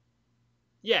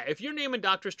 Yeah, if you're naming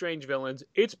Doctor Strange villains,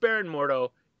 it's Baron Mordo,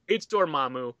 it's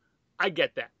Dormammu. I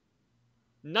get that.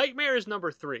 Nightmare is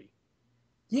number 3.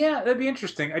 Yeah, that'd be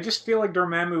interesting. I just feel like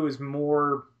Dormammu is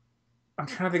more... I'm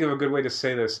trying to think of a good way to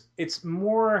say this. It's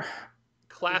more...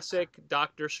 classic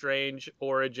Doctor Strange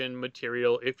origin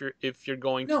material if you're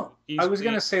going to... No, I was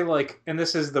going to say, like, and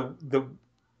this is the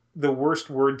worst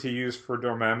word to use for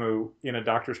Dormammu in a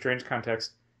Doctor Strange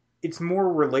context. It's more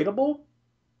relatable.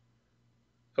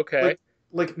 Okay.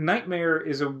 Like Nightmare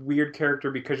is a weird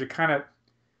character because you kind of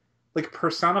like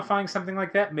personifying something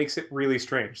like that makes it really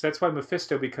strange. That's why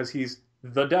Mephisto, because he's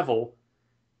the devil,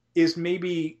 is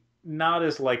maybe not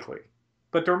as likely.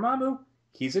 But Dormammu,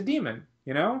 he's a demon,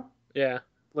 you know? Yeah.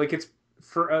 Like it's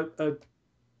for a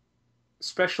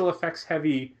special effects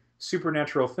heavy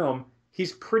supernatural film,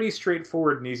 he's pretty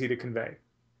straightforward and easy to convey,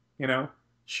 you know?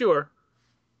 Sure.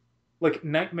 Like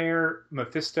Nightmare,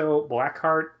 Mephisto,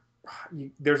 Blackheart,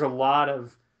 there's a lot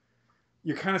of...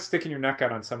 You're kind of sticking your neck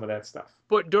out on some of that stuff.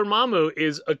 But Dormammu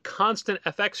is a constant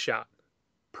FX shot.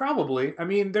 Probably. I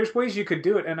mean, there's ways you could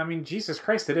do it. And I mean, Jesus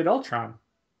Christ, they did Ultron.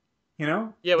 You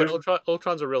know? Yeah, but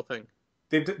Ultron's a real thing.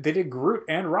 They did Groot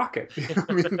and Rocket.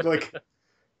 I mean, like,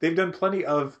 they've done plenty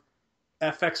of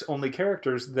FX-only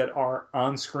characters that are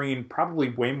on screen probably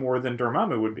way more than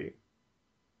Dormammu would be.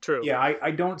 True. Yeah,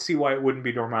 I don't see why it wouldn't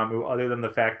be Dormammu other than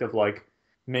the fact of, like,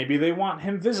 maybe they want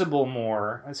him visible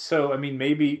more. So, I mean,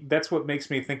 maybe that's what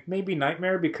makes me think maybe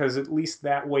Nightmare, because at least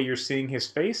that way you're seeing his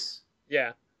face.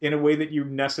 Yeah. In a way that you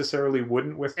necessarily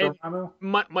wouldn't with Dormammu.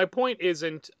 My point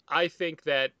isn't, I think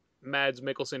that Mads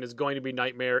Mikkelsen is going to be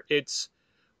Nightmare. It's,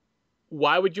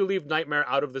 why would you leave Nightmare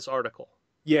out of this article?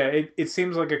 Yeah, it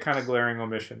seems like a kind of glaring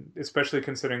omission, especially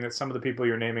considering that some of the people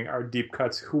you're naming are deep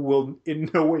cuts who will in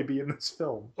no way be in this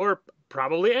film. Or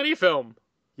probably any film.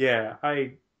 Yeah,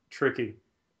 tricky.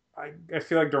 I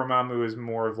feel like Dormammu is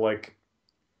more of like...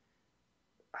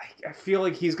 I feel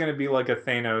like he's going to be like a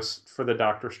Thanos for the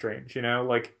Doctor Strange, you know?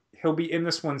 Like, he'll be in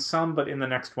this one some, but in the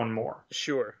next one more.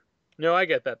 Sure. No, I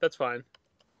get that. That's fine.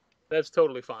 That's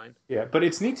totally fine. Yeah, but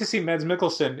it's neat to see Mads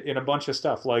Mikkelsen in a bunch of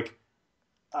stuff. Like,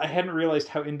 I hadn't realized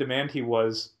how in demand he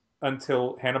was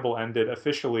until Hannibal ended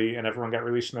officially and everyone got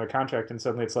released from their contract, and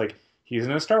suddenly it's like, he's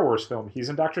in a Star Wars film. He's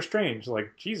in Doctor Strange.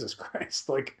 Like, Jesus Christ.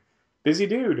 Like, busy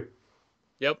dude.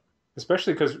 Yep.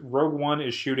 Especially because Rogue One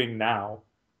is shooting now.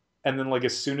 And then, like,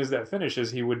 as soon as that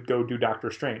finishes, he would go do Doctor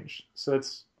Strange. So it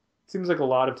seems like a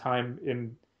lot of time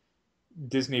in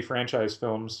Disney franchise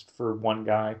films for one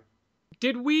guy.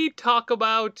 Did we talk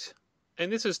about,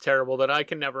 and this is terrible that I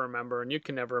can never remember and you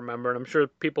can never remember, and I'm sure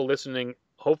people listening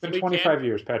hopefully It's been 25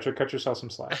 years, Patrick. Cut yourself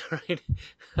some slack. Right.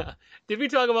 Did we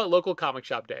talk about local comic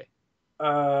shop day?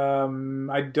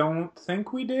 I don't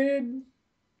think we did.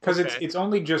 Because it's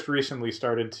only just recently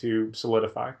started to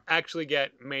solidify. Actually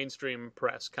get mainstream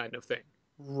press kind of thing.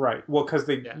 Right. Well, because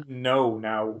they know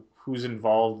now who's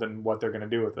involved and what they're going to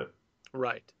do with it.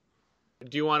 Right.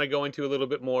 Do you want to go into a little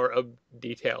bit more of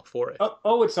detail for it?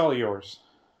 Oh, it's all yours.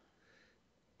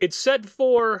 It's set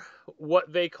for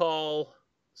what they call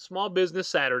Small Business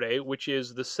Saturday, which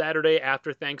is the Saturday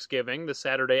after Thanksgiving, the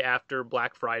Saturday after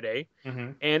Black Friday.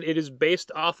 Mm-hmm. And it is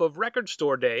based off of Record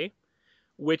Store Day,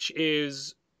 which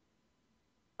is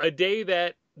a day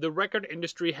that the record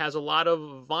industry has a lot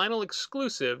of vinyl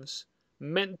exclusives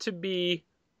meant to be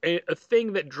a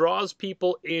thing that draws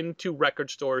people into record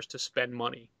stores to spend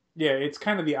money. Yeah, it's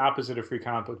kind of the opposite of Free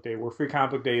Comic Book Day, where Free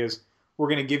Comic Book Day is we're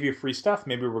going to give you free stuff.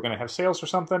 Maybe we're going to have sales or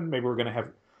something. Maybe we're going to have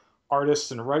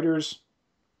artists and writers.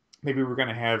 Maybe we're going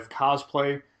to have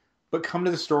cosplay. But come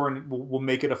to the store and we'll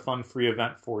make it a fun, free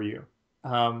event for you.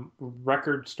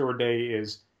 Record Store Day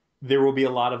is there will be a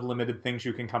lot of limited things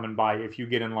you can come and buy if you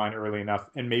get in line early enough.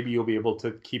 And maybe you'll be able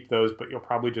to keep those, but you'll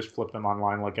probably just flip them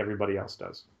online like everybody else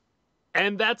does.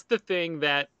 And that's the thing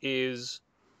that is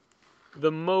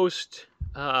the most,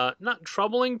 not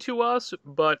troubling to us,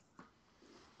 but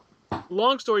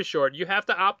long story short, you have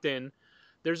to opt in.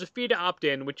 There's a fee to opt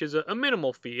in, which is a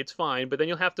minimal fee. It's fine, but then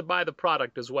you'll have to buy the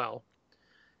product as well.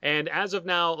 And as of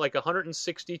now, like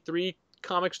 163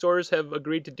 comic stores have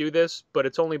agreed to do this, but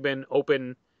it's only been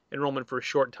open enrollment for a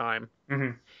short time.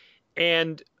 Mm-hmm.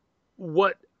 And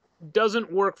what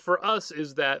doesn't work for us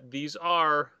is that these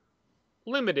are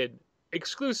limited,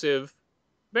 exclusive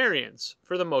variants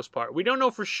for the most part. We don't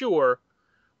know for sure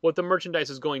what the merchandise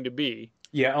is going to be.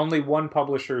 Yeah, only one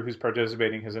publisher who's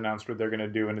participating has announced what they're going to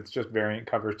do, and it's just variant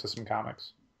covers to some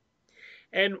comics.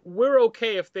 And we're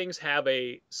okay if things have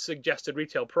a suggested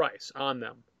retail price on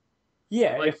them.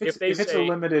 Yeah, like if it's a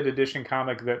limited edition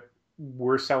comic that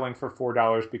we're selling for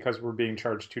 $4 because we're being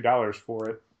charged $2 for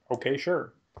it, okay,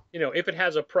 sure. You know, if it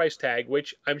has a price tag,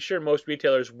 which I'm sure most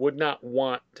retailers would not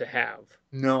want to have.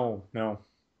 No.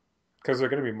 Because they're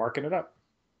going to be marking it up.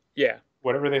 Yeah.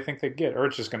 Whatever they think they get, or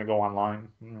it's just going to go online.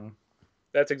 Mm-hmm.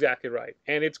 That's exactly right.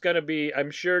 And it's going to be,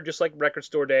 I'm sure, just like Record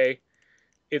Store Day,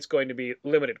 it's going to be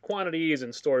limited quantities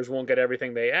and stores won't get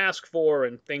everything they ask for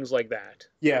and things like that.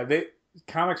 Yeah,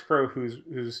 Comics Pro,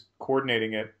 who's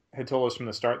coordinating it, had told us from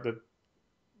the start that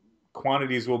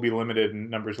quantities will be limited and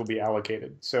numbers will be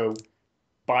allocated. So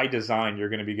by design, you're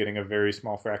going to be getting a very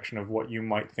small fraction of what you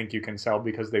might think you can sell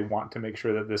because they want to make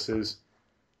sure that this is,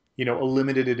 a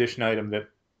limited edition item that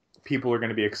people are going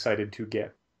to be excited to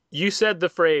get. You said the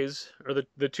phrase, or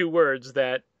the two words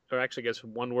that, or actually I guess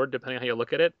one word, depending on how you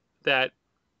look at it, that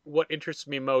what interests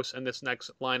me most in this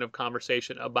next line of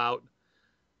conversation about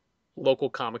local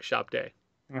comic shop day.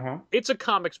 Uh-huh. It's a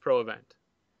Comics Pro event.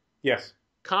 Yes.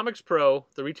 Comics Pro,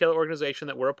 the retailer organization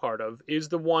that we're a part of, is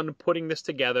the one putting this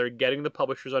together, getting the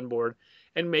publishers on board,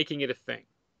 and making it a thing.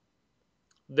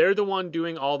 They're the one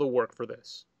doing all the work for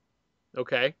this.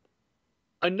 Okay?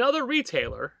 Another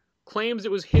retailer claims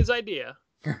it was his idea.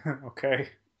 Okay.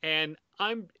 And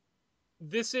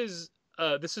this is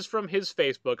from his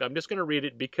Facebook. I'm just going to read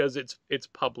it because it's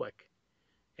public.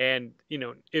 And,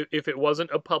 if it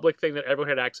wasn't a public thing that everyone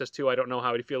had access to, I don't know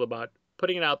how he'd feel about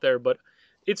putting it out there, but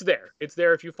it's there. It's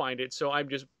there if you find it, so I'm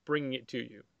just bringing it to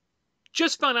you.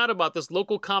 Just found out about this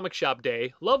local comic shop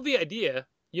day. Love the idea.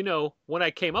 When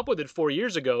I came up with it 4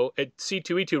 years ago at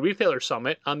C2E2 Retailer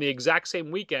Summit on the exact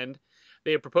same weekend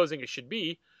they are proposing it should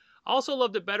be. Also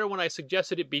loved it better when I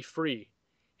suggested it be free.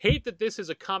 Hate that this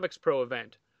is a Comics Pro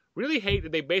event. Really hate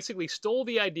that they basically stole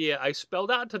the idea I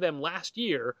spelled out to them last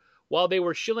year while they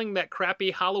were shilling that crappy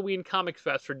Halloween Comic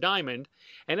Fest for Diamond,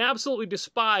 and absolutely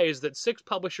despise that 6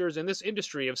 publishers in this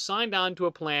industry have signed on to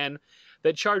a plan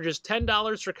that charges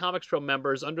 $10 for Comics Pro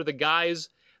members under the guise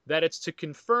that it's to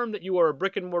confirm that you are a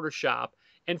brick-and-mortar shop,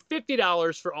 and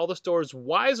 $50 for all the stores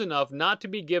wise enough not to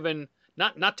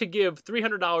give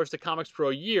 $300 to Comics Pro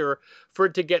a year for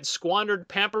it to get squandered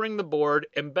pampering the board,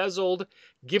 embezzled,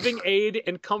 giving aid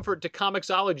and comfort to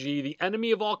Comixology, the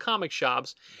enemy of all comic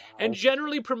shops, and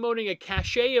generally promoting a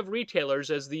cachet of retailers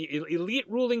as the elite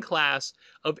ruling class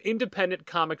of independent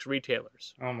comics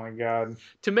retailers. Oh my God.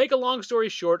 To make a long story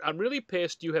short, I'm really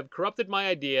pissed you have corrupted my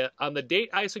idea on the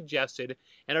date I suggested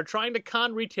and are trying to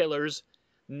con retailers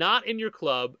not in your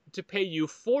club to pay you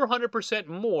 400%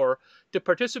 more to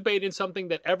participate in something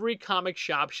that every comic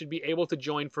shop should be able to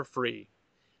join for free.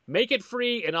 Make it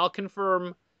free and I'll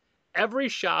confirm every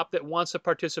shop that wants to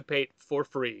participate for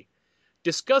free.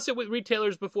 Discuss it with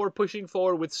retailers before pushing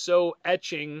forward with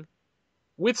etching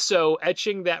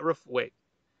that wait.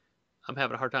 I'm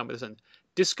having a hard time with this one.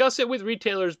 Discuss it with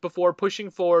retailers before pushing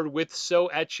forward with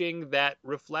etching that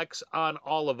reflects on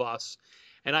all of us.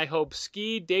 And I hope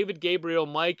Ski, David Gabriel,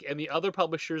 Mike, and the other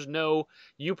publishers know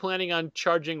you planning on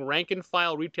charging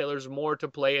rank-and-file retailers more to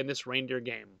play in this reindeer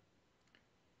game.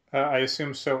 I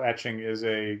assume etching is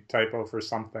a typo for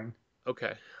something.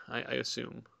 Okay, I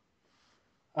assume.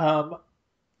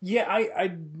 Yeah,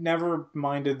 I never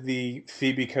minded the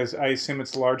fee because I assume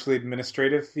it's largely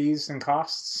administrative fees and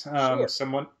costs. Sure.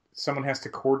 Someone has to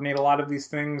coordinate a lot of these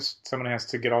things. Someone has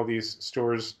to get all these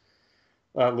stores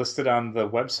listed on the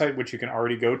website, which you can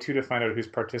already go to find out who's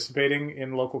participating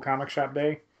in local comic shop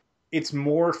day. it's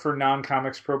more for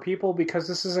non-Comics Pro people because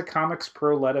this is a Comics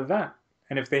Pro-led event.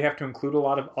 And if they have to include a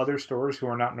lot of other stores who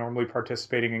are not normally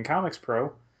participating in Comics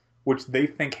Pro, which they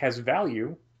think has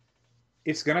value,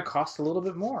 it's going to cost a little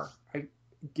bit more.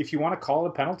 If you want to call it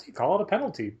a penalty, call it a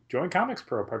penalty. Join Comics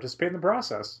Pro, participate in the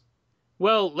process.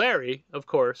 Well, Larry, of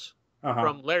course, Uh-huh.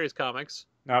 from Larry's Comics,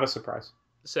 Not a surprise.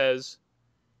 says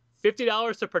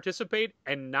 $50 to participate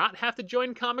and not have to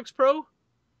join Comics Pro?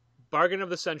 Bargain of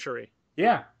the century.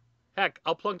 Yeah. Heck,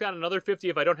 I'll plunk down another 50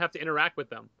 if I don't have to interact with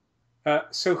them.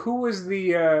 So who was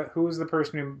the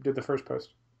person who did the first post?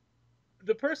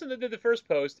 The person that did the first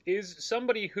post is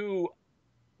somebody who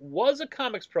was a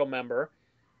Comics Pro member,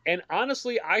 and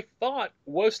honestly, I thought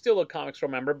was still a Comics Pro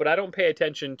member, but I don't pay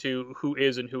attention to who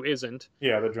is and who isn't.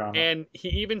 Yeah, the drama. And he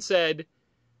even said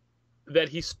that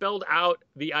he spelled out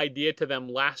the idea to them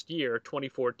last year,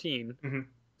 2014. Mm-hmm.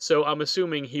 So I'm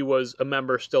assuming he was a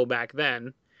member still back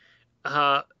then.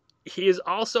 He is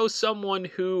also someone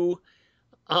who,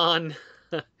 on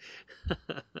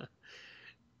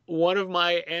one of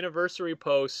my anniversary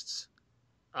posts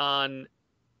on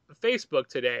Facebook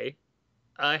today,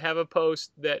 I have a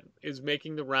post that is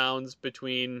making the rounds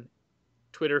between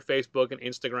Twitter, Facebook, and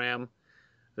Instagram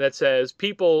that says,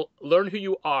 people, learn who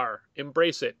you are,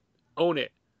 embrace it, own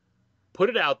it, put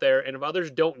it out there, and if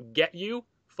others don't get you,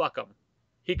 fuck them.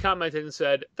 He commented and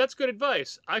said, that's good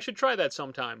advice. I should try that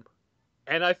sometime.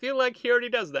 And I feel like he already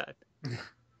does that.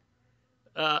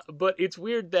 But it's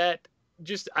weird that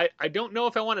I don't know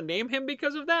if I want to name him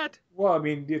because of that. Well, I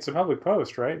mean, it's a public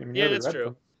post, right? I mean, Yeah, that's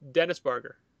true. Dennis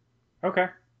Barger. Okay.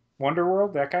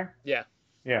 Wonderworld, that guy? Yeah.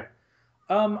 Yeah.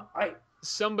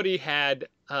 Somebody had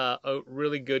a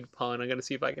really good pun. I'm going to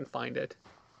see if I can find it.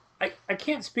 I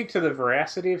can't speak to the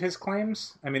veracity of his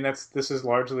claims. I mean, this is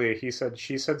largely a he said,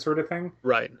 she said sort of thing.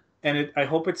 Right. And I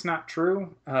hope it's not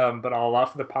true, but I'll allow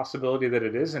for the possibility that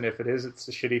it is, and if it is, it's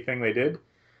a shitty thing they did.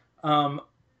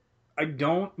 I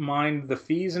don't mind the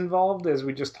fees involved, as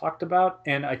we just talked about,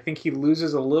 and I think he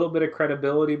loses a little bit of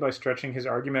credibility by stretching his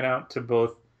argument out to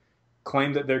both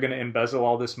claim that they're going to embezzle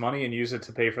all this money and use it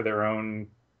to pay for their own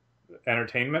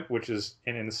entertainment, which is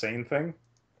an insane thing,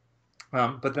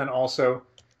 but then also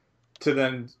to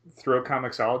then throw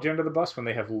Comixology under the bus when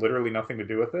they have literally nothing to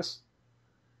do with this.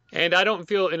 And I don't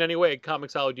feel in any way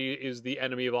Comixology is the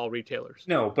enemy of all retailers.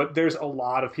 No, but there's a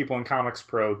lot of people in Comics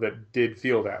Pro that did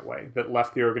feel that way, that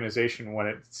left the organization when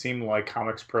it seemed like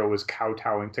Comics Pro was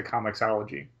kowtowing to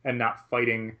Comixology and not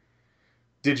fighting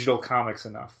digital comics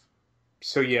enough.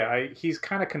 So yeah, he's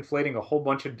kind of conflating a whole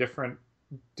bunch of different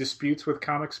disputes with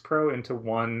Comics Pro into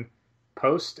one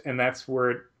post, and that's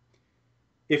where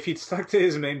if he'd stuck to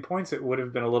his main points, it would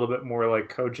have been a little bit more like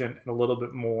cogent and a little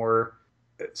bit more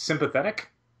sympathetic.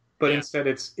 But yeah. Instead,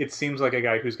 it seems like a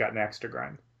guy who's got an axe to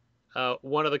grind.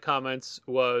 One of the comments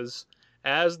was,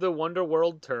 as the Wonder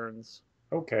World turns.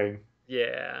 Okay.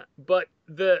 Yeah. But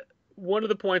one of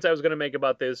the points I was going to make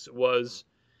about this was,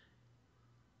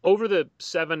 over the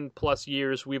 7+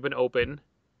 years we've been open,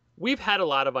 we've had a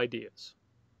lot of ideas.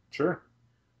 Sure.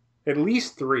 At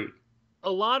least 3.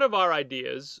 A lot of our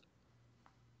ideas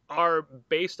are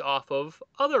based off of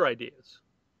other ideas.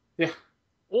 Yeah.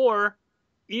 Or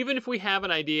even if we have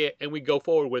an idea and we go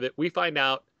forward with it, we find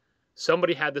out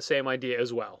somebody had the same idea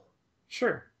as well.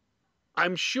 Sure.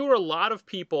 I'm sure a lot of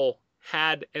people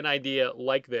had an idea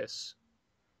like this.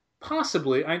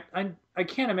 Possibly. I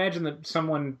can't imagine that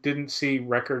someone didn't see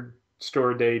Record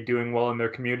Store Day doing well in their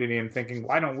community and thinking,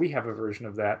 why don't we have a version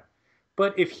of that?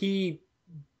 But if he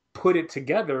put it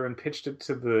together and pitched it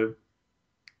to the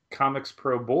Comics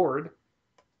Pro board,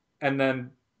 and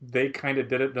then they kind of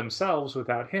did it themselves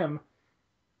without him,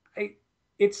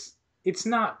 it's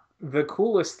not the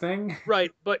coolest thing.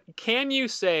 Right, but can you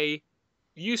say,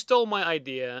 you stole my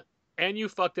idea and you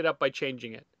fucked it up by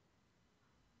changing it?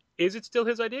 Is it still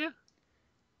his idea?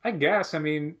 I guess. I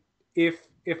mean, if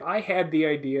I had the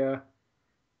idea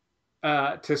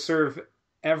to serve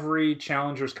every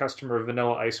Challenger's customer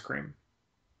vanilla ice cream,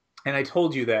 and I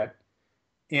told you that,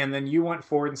 and then you went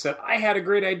forward and said, I had a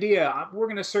great idea. We're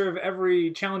going to serve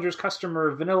every Challenger's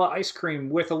customer vanilla ice cream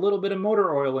with a little bit of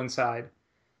motor oil inside.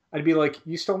 I'd be like,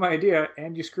 you stole my idea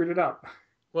and you screwed it up.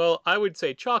 Well, I would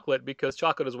say chocolate because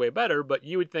chocolate is way better, but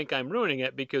you would think I'm ruining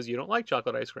it because you don't like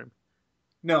chocolate ice cream.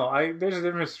 No, there's a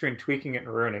difference between tweaking it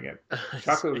and ruining it.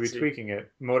 Chocolate would be tweaking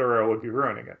it. Motor oil would be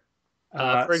ruining it.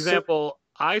 For example,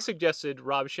 I suggested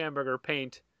Rob Schamberger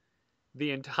paint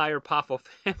the entire Poffo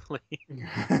family.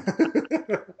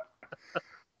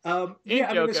 Yeah,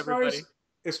 I joke, mean,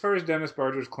 as far as Dennis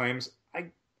Barger's claims,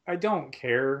 I don't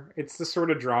care. It's the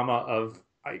sort of drama of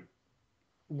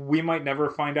we might never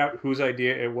find out whose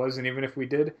idea it was, and even if we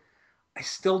did, I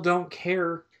still don't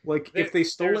care. Like, if There, they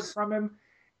stole it there's from him,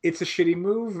 it's a shitty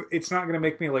move. It's not going to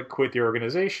make me like quit the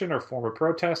organization or form a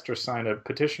protest or sign a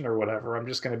petition or whatever. I'm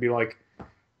just going to be like,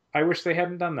 I wish they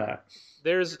hadn't done that.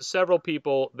 there's several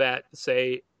people that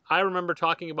say, I remember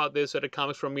talking about this at a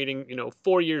Comics Pro meeting,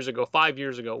 4 years ago, 5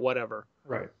 years ago, whatever.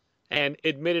 Right. And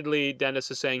admittedly,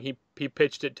 Dennis is saying he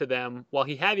pitched it to them. While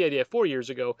he had the idea 4 years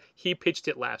ago, he pitched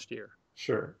it last year.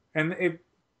 Sure. And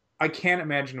I can't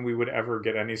imagine we would ever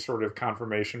get any sort of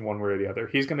confirmation one way or the other.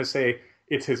 He's going to say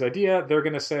it's his idea. They're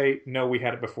going to say, no, we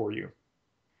had it before you.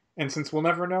 And since we'll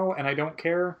never know and I don't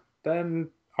care, then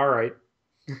all right.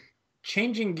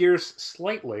 Changing gears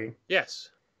slightly. Yes.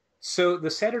 So the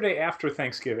Saturday after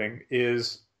Thanksgiving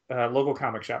is local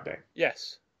comic shop day.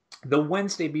 Yes. The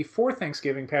Wednesday before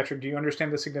Thanksgiving, Patrick, do you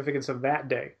understand the significance of that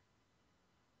day?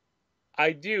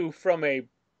 I do from a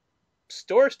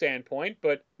store standpoint,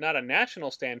 but not a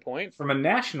national standpoint. From a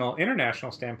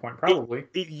international standpoint, probably.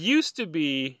 It used to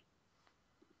be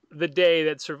the day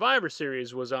that Survivor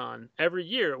Series was on. Every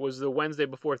year it was the Wednesday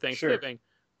before Thanksgiving,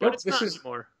 but Nope, it's not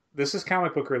anymore. This is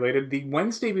comic book related. The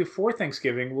Wednesday before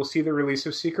Thanksgiving will see the release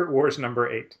of Secret Wars number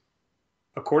 8.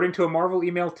 According to a Marvel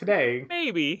email today,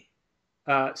 Maybe.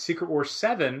 Secret Wars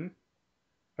 7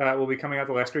 will be coming out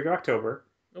the last week of October.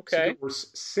 Okay. Secret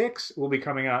Wars 6 will be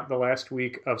coming out the last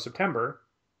week of September.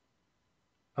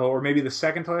 Oh, or maybe the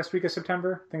second to last week of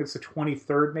September. I think it's the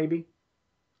 23rd, maybe.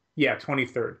 Yeah,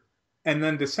 23rd. And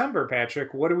then December,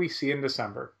 Patrick, what do we see in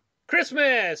December?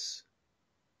 Christmas!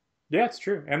 Yeah, it's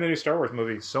true. And the new Star Wars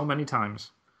movie so many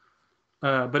times.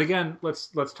 But again, let's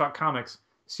talk comics.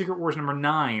 Secret Wars number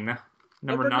 9.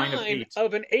 Number 9 of 8.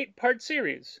 Of an 8-part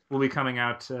series. Will be coming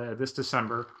out this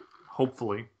December,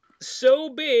 hopefully. So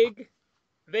big,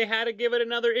 they had to give it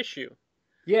another issue.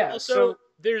 Yeah, Also,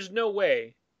 there's no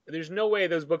way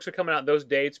those books are coming out those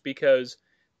dates, because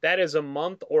that is a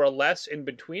month or less in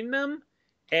between them,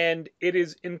 and it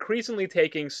is increasingly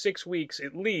taking 6 weeks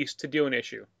at least to do an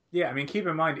issue. Yeah, I mean, keep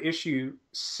in mind, issue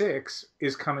 6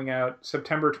 is coming out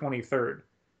September 23rd.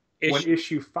 When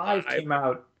issue 5 came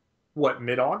out, what,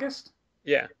 mid-August?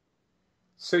 Yeah.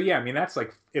 So yeah, I mean, that's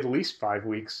like at least 5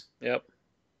 weeks. Yep.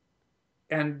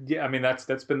 And yeah, I mean,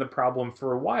 that's been the problem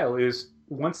for a while, is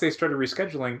once they started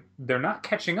rescheduling, they're not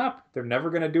catching up. They're never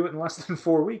going to do it in less than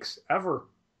 4 weeks, ever.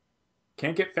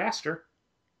 Can't get faster.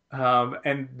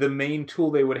 And the main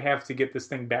tool they would have to get this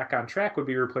thing back on track would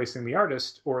be replacing the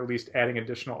artist, or at least adding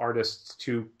additional artists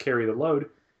to carry the load.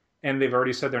 And they've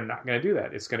already said they're not going to do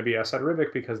that. It's going to be Esad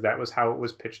Ribic, because that was how it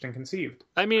was pitched and conceived.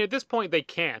 I mean, at this point, they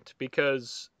can't,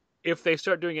 because if they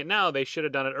start doing it now, they should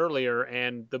have done it earlier,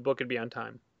 and the book would be on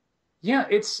time. Yeah,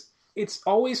 it's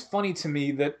always funny to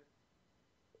me that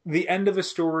the end of a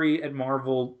story at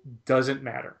Marvel doesn't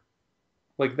matter.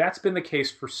 Like, that's been the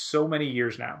case for so many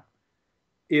years now.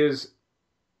 Is,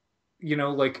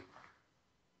 like,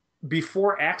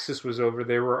 before Axis was over,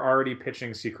 they were already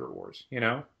pitching Secret Wars,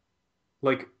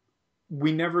 Like,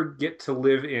 we never get to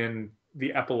live in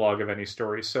the epilogue of any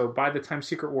story. So by the time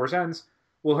Secret Wars ends,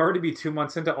 we'll already be 2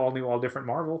 months into all new, all different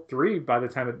Marvel. 3 by the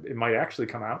time it might actually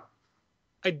come out.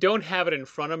 I don't have it in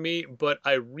front of me, but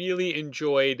I really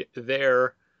enjoyed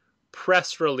their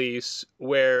press release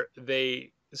where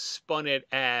they spun it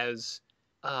as,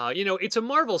 it's a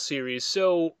Marvel series.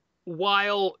 So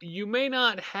while you may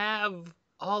not have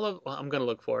I'm going to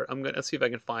look for it. Let's see if I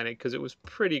can find it, because it was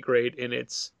pretty great. And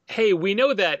it's, hey, we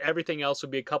know that everything else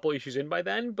will be a couple issues in by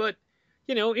then, but,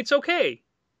 it's okay.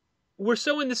 We're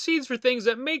sowing the seeds for things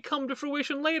that may come to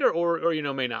fruition later, or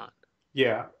may not.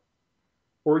 Yeah.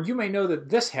 Or you may know that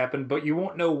this happened, but you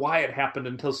won't know why it happened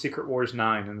until Secret Wars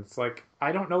 9. And it's like,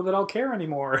 I don't know that I'll care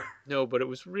anymore. No, but it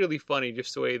was really funny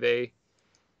just the way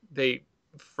they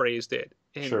phrased it.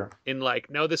 Sure.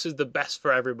 No, this is the best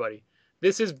for everybody.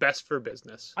 This is best for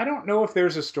business. I don't know if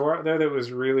there's a store out there that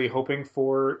was really hoping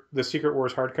for the Secret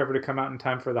Wars hardcover to come out in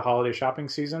time for the holiday shopping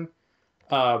season.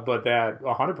 But that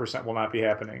 100% will not be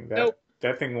happening. Nope.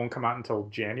 That thing won't come out until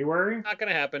January. Not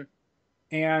going to happen.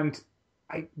 And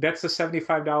that's a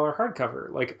 $75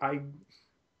 hardcover. Like,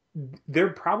 there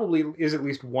probably is at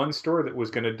least one store that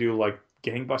was going to do like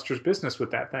gangbusters business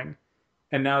with that thing.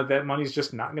 And now that money's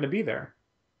just not going to be there.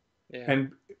 Yeah.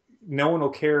 And no one will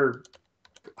care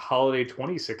holiday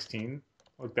 2016.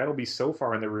 Like, that'll be so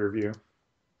far in the rear view.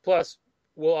 Plus,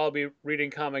 we'll all be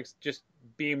reading comics just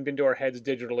beamed into our heads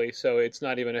digitally, so it's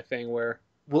not even a thing where...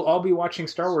 We'll all be watching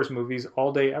Star Wars movies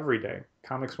all day, every day.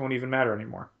 Comics won't even matter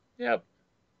anymore. Yep.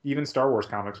 Even Star Wars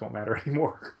comics won't matter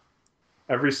anymore.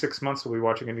 Every 6 months we'll be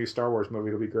watching a new Star Wars movie.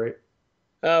 It'll be great.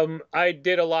 I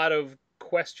did a lot of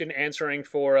question answering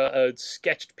for a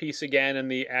sketched piece again,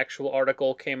 and the actual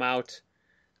article came out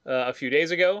a few days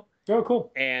ago. Oh,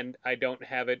 cool. and I don't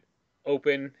have it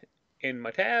open in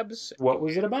my tabs. What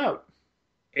was it about?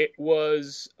 It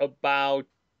was about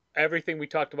everything we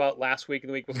talked about last week and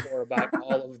the week before about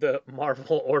all of the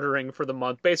Marvel ordering for the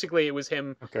month. Basically, it was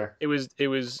him. Okay. It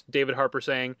was David Harper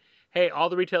saying, "Hey, all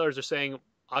the retailers are saying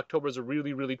October is a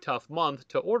really, really tough month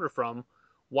to order from.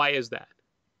 Why is that?"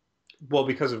 Well,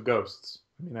 because of ghosts.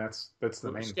 I mean, that's the It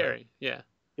was main scary. thing. Yeah.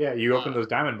 Yeah, you open those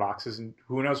diamond boxes, and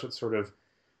who knows what sort of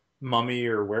mummy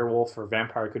or werewolf or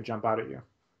vampire could jump out at you.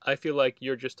 I feel like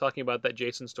you're just talking about that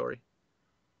Jason story.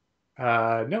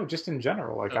 No, just in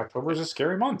general. Like, Oh, October okay. is a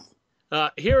scary month.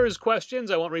 Here is questions.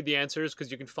 I won't read the answers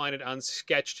because you can find it on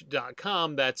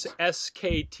sketched.com. That's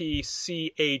SKTCHD.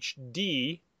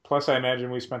 Plus, I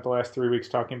imagine we spent the last 3 weeks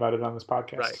talking about it on this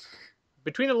podcast. Right.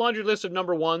 Between the laundry list of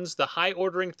number ones, the high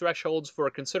ordering thresholds for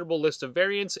a considerable list of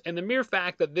variants, and the mere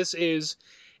fact that this is,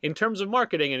 in terms of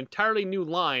marketing, an entirely new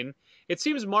line, it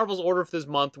seems Marvel's order for this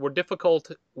month were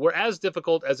as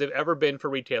difficult as they've ever been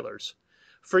for retailers.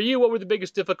 For you, what were the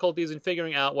biggest difficulties in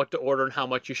figuring out what to order and how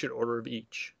much you should order of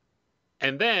each?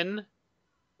 And then,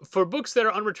 for books that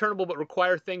are unreturnable but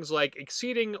require things like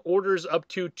exceeding orders up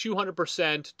to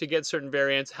 200% to get certain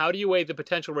variants, how do you weigh the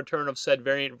potential return of said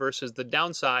variant versus the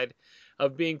downside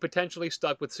of being potentially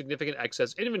stuck with significant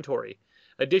excess inventory?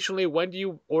 Additionally, when do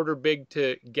you order big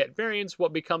to get variants?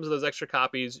 What becomes of those extra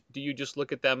copies? Do you just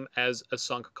look at them as a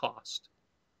sunk cost?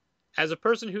 As a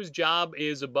person whose job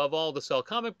is above all to sell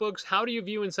comic books, how do you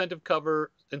view incentive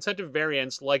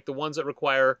variants like the ones that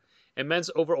require immense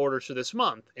overorders for this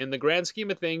month? In the grand scheme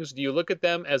of things, do you look at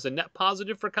them as a net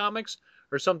positive for comics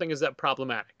or something is that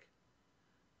problematic?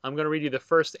 I'm going to read you the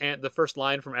first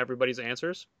line from everybody's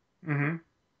answers. Mm-hmm.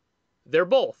 They're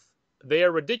both. They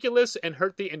are ridiculous and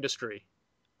hurt the industry.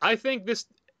 I think this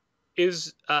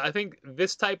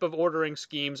type of ordering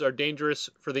schemes are dangerous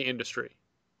for the industry.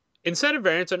 Incentive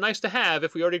variants are nice to have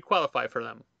if we already qualify for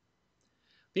them.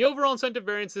 The overall incentive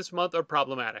variants this month are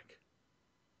problematic.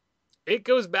 It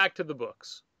goes back to the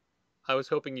books. I was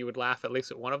hoping you would laugh at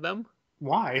least at one of them.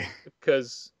 Why?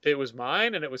 Because it was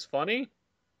mine and it was funny.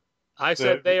 I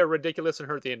said they are ridiculous and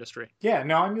hurt the industry. Yeah,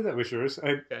 no, I knew that was yours.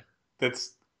 Okay.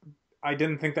 I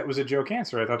didn't think that was a joke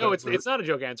answer. I thought no, it's not a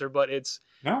joke answer, but it's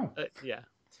no. Yeah.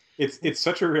 It's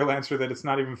such a real answer that it's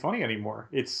not even funny anymore.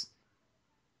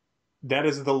 That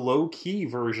is the low key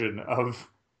version of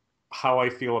how I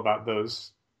feel about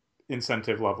those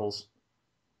incentive levels.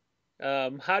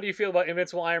 How do you feel about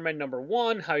Invincible Iron Man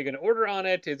 #1? How are you going to order on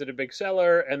it? Is it a big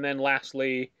seller? And then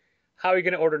lastly, how are you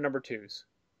going to order number 2s?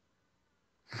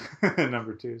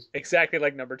 Number 2s. Exactly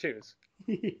like number 2s.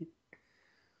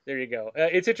 There you go.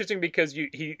 It's interesting because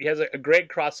he has a great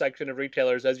cross section of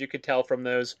retailers, as you could tell from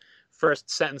those first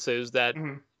sentences. That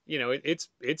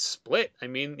it's split. I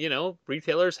mean,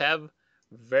 retailers have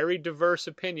very diverse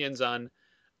opinions on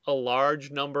a large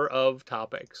number of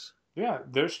topics. Yeah,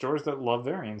 there's stores that love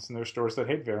variants, and there's stores that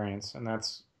hate variants, and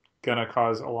that's gonna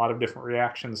cause a lot of different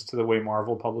reactions to the way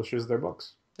Marvel publishes their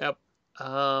books. Yep.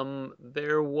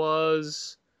 There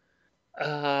was.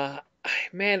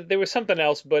 Man, there was something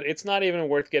else, but it's not even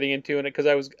worth getting into in it because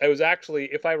I was actually,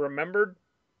 if I remembered,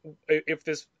 if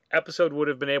this episode would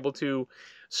have been able to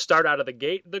start out of the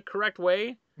gate the correct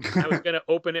way, I was going to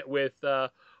open it with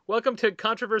 "Welcome to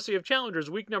Controversy of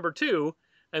Challengers, week number 2,"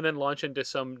 and then launch into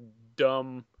some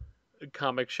dumb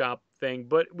comic shop thing.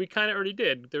 But we kind of already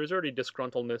did. There was already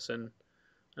disgruntledness and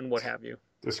what have you.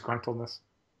 Disgruntledness.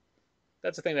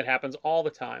 That's a thing that happens all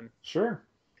the time. Sure.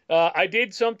 I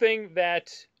did something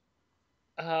that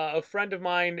a friend of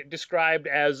mine described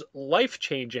as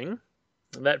life-changing.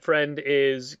 That friend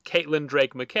is Caitlin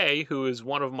Drake McKay, who is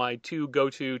one of my 2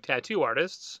 go-to tattoo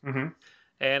artists. Mm-hmm.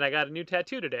 And I got a new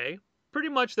tattoo today, pretty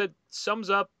much that sums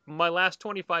up my last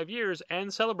 25 years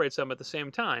and celebrates them at the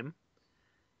same time.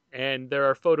 And there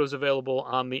are photos available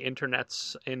on the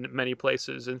internets in many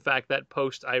places. In fact, that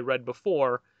post I read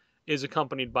before is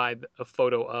accompanied by a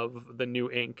photo of the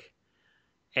new ink.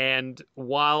 And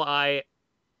while I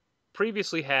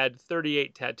previously had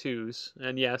 38 tattoos,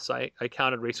 and yes, I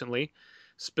counted recently,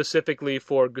 specifically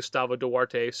for Gustavo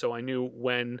Duarte, so I knew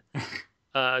when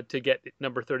to get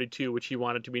number 32, which he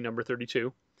wanted to be number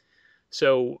 32.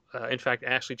 So, in fact,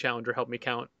 Ashley Challenger helped me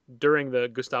count during the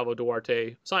Gustavo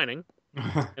Duarte signing,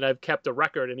 and I've kept a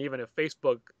record and even a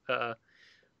Facebook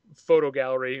photo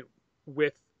gallery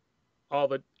with all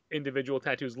the individual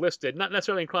tattoos listed, not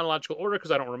necessarily in chronological order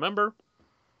because I don't remember,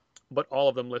 but all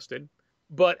of them listed.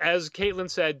 But as Caitlin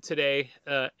said today,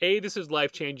 A, this is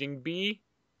life-changing. B,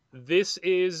 this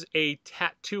is a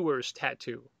tattooer's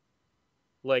tattoo.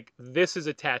 Like, this is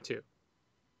a tattoo.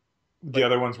 The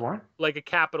other ones weren't? Like a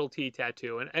capital T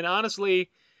tattoo. And honestly,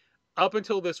 up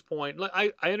until this point,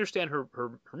 I understand her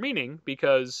meaning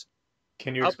because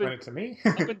Can you explain it to me?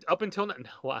 up until now,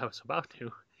 well, I was about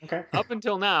to. Okay. Up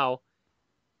until now,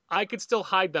 I could still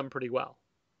hide them pretty well.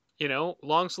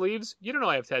 Long sleeves, you don't know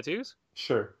I have tattoos.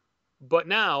 Sure. But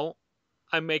now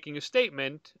I'm making a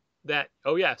statement that,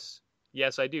 oh, yes,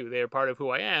 I do. They are part of who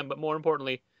I am, but more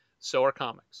importantly, so are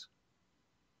comics.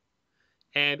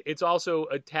 And it's also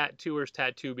a tattooer's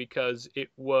tattoo because it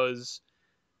was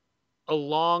a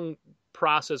long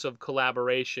process of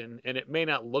collaboration, and it may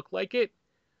not look like it,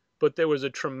 but there was a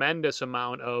tremendous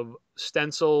amount of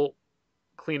stencil,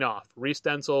 clean off,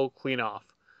 re-stencil, clean off,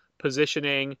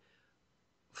 positioning,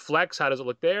 flex, how does it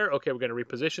look there? Okay, we're going to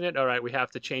reposition it. All right, we have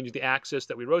to change the axis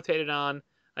that we rotated on.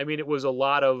 I mean, it was a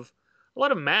lot of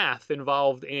math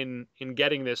involved in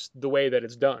getting this the way that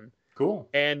it's done. Cool.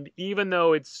 And even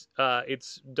though it's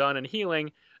done and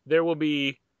healing, there will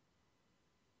be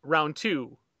round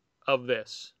 2 of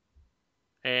this.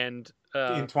 And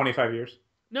in 25 years.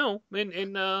 No,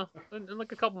 in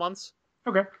like a couple months.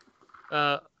 Okay.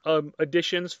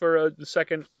 Additions for the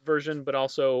second version, but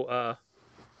also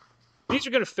these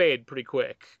are going to fade pretty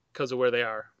quick because of where they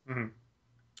are. Mm-hmm.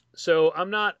 So I'm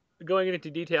not going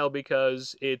into detail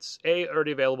because it's A,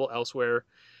 already available elsewhere,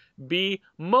 B,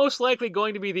 most likely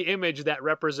going to be the image that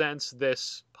represents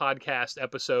this podcast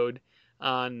episode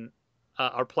on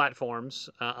our platforms,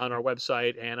 on our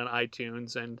website and on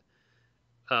iTunes and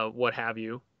what have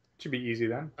you. Should be easy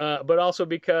then. But also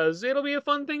because it'll be a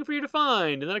fun thing for you to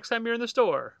find the next time you're in the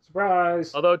store.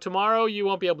 Surprise! Although tomorrow you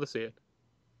won't be able to see it.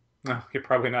 No, you're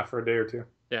probably not for a day or two.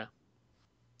 Yeah.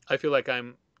 I feel like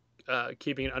I'm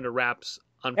keeping it under wraps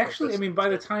on purpose. Actually, I mean, by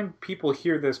the time people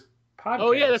hear this podcast...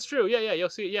 Oh, yeah, that's true. Yeah, you'll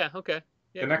see it. Yeah, okay.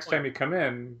 Yeah, the next time you come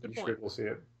in, you should be able to see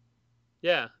it.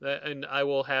 Yeah, and I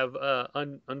will have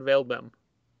unveiled them.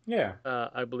 Yeah.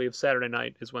 I believe Saturday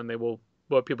night is when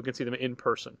people can see them in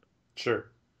person.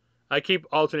 Sure. I keep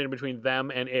alternating between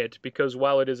them and it because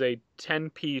while it is a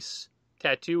 10-piece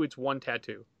tattoo, it's one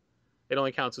tattoo. It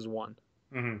only counts as one.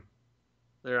 Mm-hmm.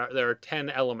 There are 10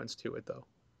 elements to it, though.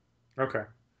 Okay.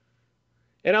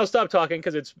 And I'll stop talking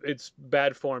because it's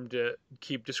bad form to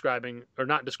keep describing or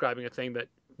not describing a thing that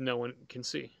no one can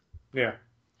see. Yeah.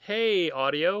 Hey,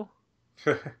 audio.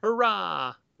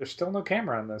 Hurrah! There's still no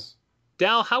camera on this.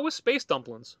 Dal, how was Space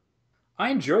Dumplings? I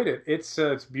enjoyed it. It's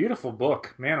a beautiful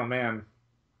book. Man, oh man.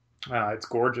 It's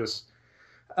gorgeous.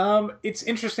 It's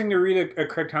interesting to read a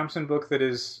Craig Thompson book that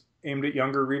is aimed at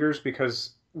younger readers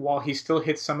because while he still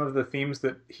hits some of the themes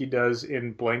that he does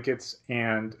in Blankets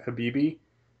and Habibi,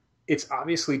 it's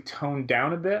obviously toned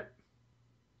down a bit.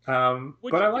 But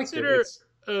I liked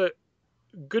it.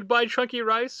 Goodbye Chunky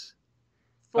Rice?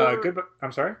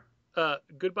 I'm sorry?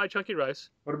 Goodbye Chunky Rice.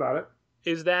 What about it?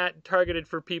 Is that targeted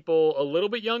for people a little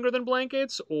bit younger than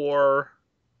Blankets, or?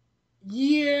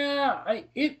 Yeah,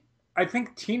 I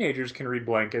think teenagers can read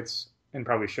Blankets and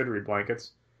probably should read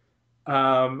Blankets.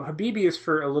 Habibi is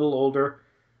for a little older.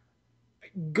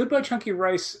 Goodbye Chunky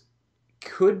Rice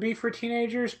could be for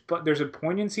teenagers, but there's a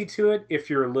poignancy to it if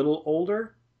you're a little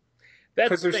older.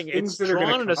 That's the thing. It's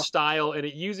drawn in a style, and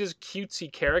it uses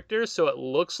cutesy characters, so it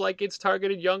looks like it's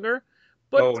targeted younger,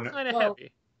 but it's kind of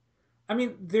heavy. I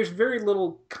mean, there's very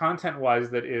little content-wise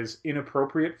that is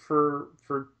inappropriate for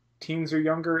teens or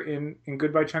younger in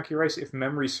Goodbye Chunky Rice, if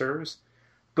memory serves.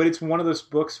 But it's one of those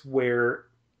books where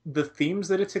the themes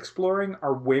that it's exploring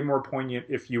are way more poignant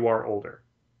if you are older.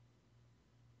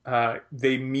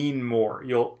 They mean more.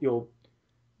 You'll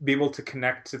be able to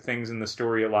connect to things in the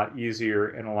story a lot easier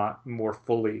and a lot more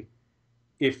fully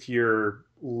if you're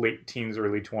late teens,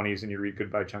 early 20s, and you read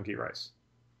Goodbye Chunky Rice.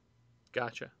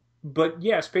 Gotcha. But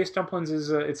yeah, Space Dumplings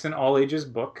it's an all ages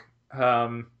book.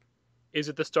 Is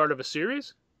it the start of a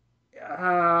series?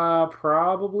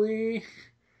 Probably.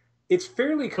 It's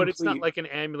fairly complete. But it's not like an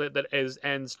amulet that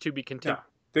ends to be continued. No,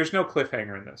 there's no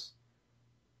cliffhanger in this.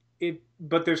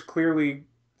 But there's clearly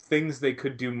things they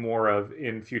could do more of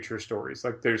in future stories.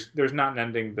 Like there's not an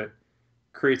ending that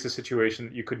creates a situation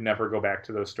that you could never go back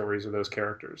to those stories or those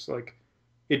characters. Like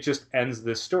it just ends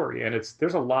this story, and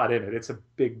there's a lot in it. It's a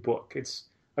big book. It's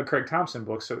a Craig Thompson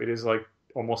book, so it is like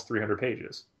almost 300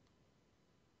 pages.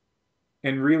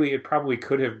 And really, it probably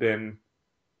could have been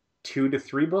 2 to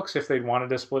 3 books if they'd wanted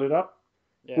to split it up,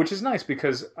 which is nice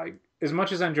because as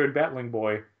much as I enjoyed Battling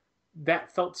Boy,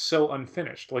 that felt so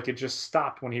unfinished. Like it just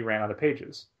stopped when he ran out of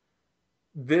pages.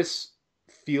 This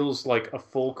feels like a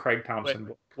full Craig Thompson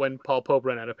book. When Paul Pope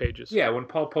ran out of pages. Yeah, when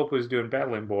Paul Pope was doing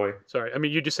Battling Boy. Sorry, I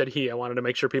mean, you just said he. I wanted to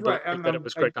make sure people think that it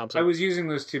was Craig Thompson. I was using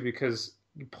those two because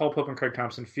Paul Pope and Craig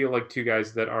Thompson feel like two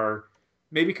guys that are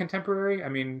maybe contemporary. I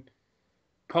mean,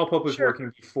 Paul Pope was Sure.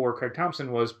 working before Craig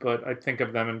Thompson was, but I think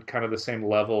of them in kind of the same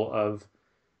level of,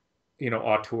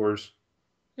 auteurs.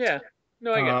 Yeah.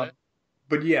 No, I get Uh, that.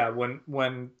 but yeah,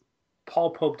 when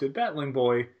Paul Pope did Battling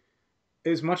Boy,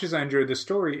 as much as I enjoyed the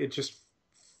story, it just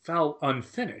felt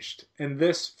unfinished. And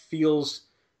this feels,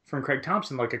 from Craig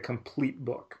Thompson, like a complete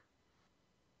book.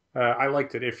 I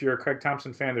liked it. If you're a Craig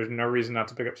Thompson fan, there's no reason not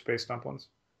to pick up Space Dumplings.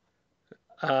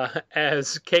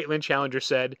 As Caitlin Challenger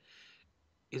said,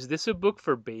 is this a book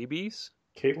for babies?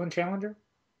 Caitlin Challenger?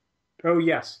 Oh,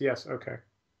 yes, yes, okay.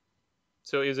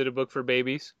 So is it a book for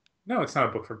babies? No, it's not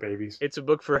a book for babies. It's a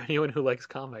book for anyone who likes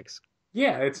comics.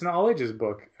 Yeah, it's an all ages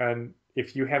book, and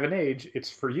if you have an age, it's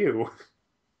for you.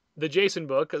 The Jason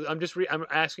book. I'm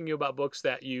asking you about books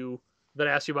that I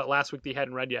asked you about last week that you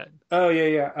hadn't read yet. Oh yeah,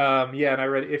 yeah, yeah. And I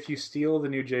read "If You Steal," the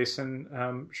new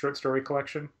Jason short story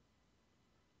collection.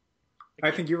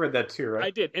 I think you read that too, right? I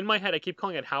did. In my head, I keep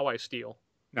calling it "How I Steal."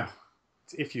 No,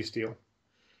 it's "If You Steal."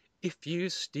 If you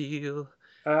steal,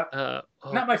 Not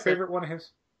my favorite one of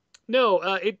his. No,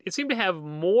 it seemed to have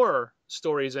more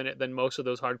stories in it than most of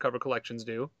those hardcover collections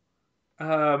do.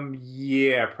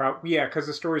 Yeah, yeah, because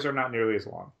the stories are not nearly as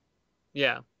long.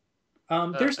 Yeah.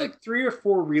 There's like 3 or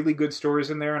 4 really good stories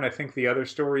in there, and I think the other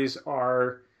stories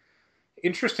are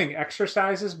interesting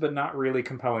exercises, but not really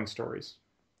compelling stories.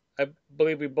 I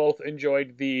believe we both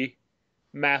enjoyed the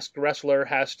masked wrestler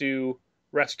has to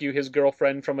rescue his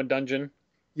girlfriend from a dungeon.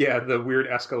 Yeah, the weird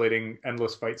escalating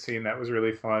endless fight scene, that was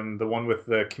really fun. The one with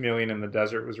the chameleon in the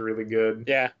desert was really good.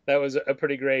 Yeah, that was a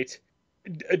pretty great,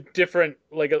 a different,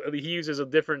 he uses a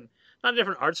different, not a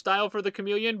different art style for the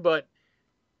chameleon, but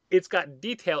it's got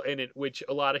detail in it, which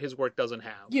a lot of his work doesn't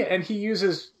have. Yeah, and he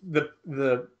uses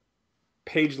the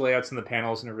page layouts and the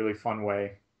panels in a really fun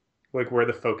way, like where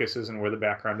the focus is and where the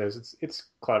background is. It's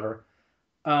clever.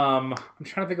 I'm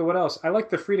trying to think of what else. I like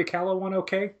the Frida Kahlo one.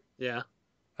 Okay. Yeah.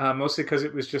 Mostly because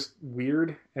it was just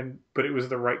weird, but it was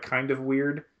the right kind of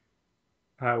weird,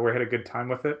 where I had a good time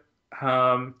with it.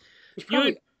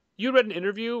 Probably, you read an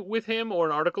interview with him or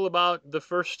an article about the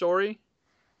first story?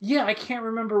 yeah, I can't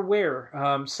remember where.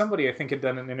 Somebody I think had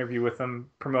done an interview with him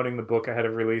promoting the book ahead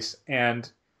of release,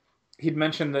 and he'd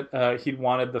mentioned that he'd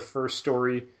wanted the first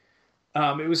story.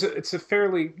 It's a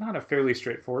fairly, not a fairly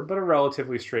straightforward, but a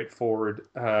relatively straightforward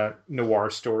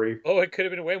noir story. Oh, it could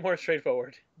have been way more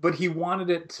straightforward. But he wanted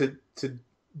it to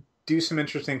do some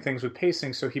interesting things with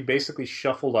pacing, so he basically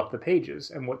shuffled up the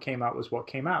pages, and what came out was what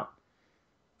came out.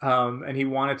 And he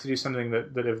wanted to do something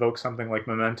that evokes something like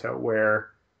Memento,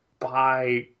 where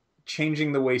by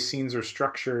changing the way scenes are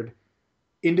structured,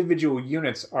 individual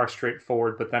units are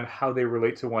straightforward, but then how they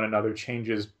relate to one another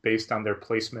changes based on their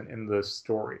placement in the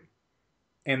story.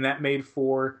 And that made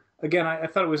for, again, I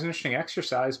thought it was an interesting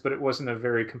exercise, but it wasn't a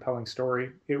very compelling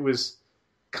story. It was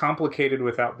complicated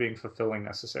without being fulfilling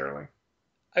necessarily.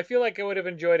 I feel like I would have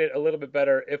enjoyed it a little bit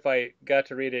better if I got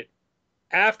to read it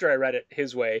after I read it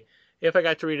his way, if I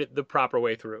got to read it the proper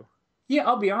way through. Yeah,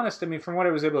 I'll be honest. I mean, from what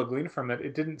I was able to glean from it,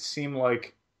 it didn't seem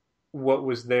like what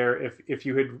was there. If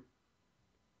you had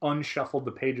unshuffled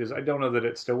the pages, I don't know that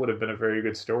it still would have been a very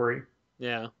good story.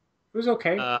 Yeah. It was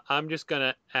okay. I'm just going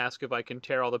to ask if I can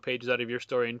tear all the pages out of your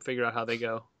story and figure out how they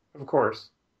go. Of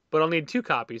course. But I'll need 2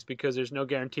 copies because there's no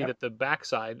guarantee that the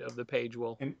backside of the page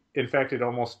will. In fact, it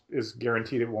almost is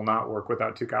guaranteed it will not work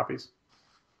without 2 copies.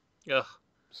 Ugh.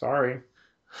 Sorry.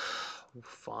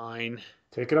 Fine.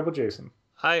 Take it up with Jason.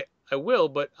 I will,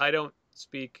 but I don't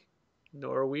speak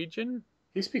Norwegian.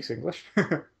 He speaks English.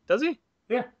 Does he?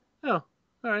 Yeah. Oh,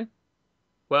 all right.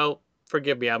 Well,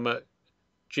 forgive me. I'm a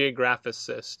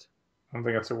geographicist. I don't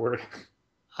think that's a word.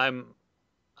 I don't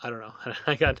know.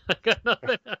 I got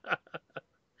nothing.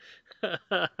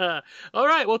 All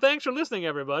right. Well, thanks for listening,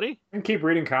 everybody. And keep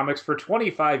reading comics for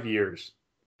 25 years.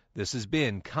 This has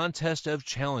been Contest of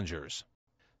Challengers.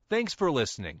 Thanks for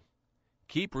listening.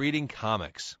 Keep reading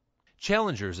comics.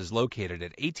 Challengers is located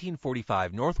at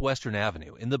 1845 North Western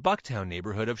Avenue in the Bucktown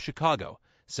neighborhood of Chicago,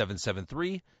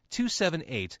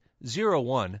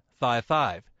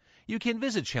 773-278-0155. You can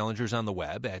visit Challengers on the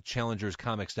web at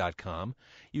challengerscomics.com.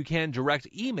 You can direct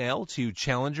email to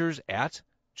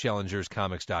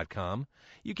challengers@challengerscomics.com.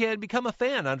 You can become a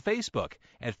fan on Facebook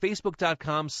at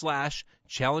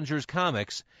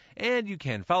facebook.com/challengerscomics. And you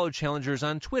can follow Challengers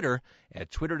on Twitter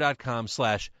at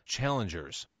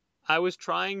twitter.com/challengers. I was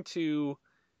trying to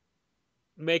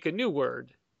make a new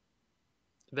word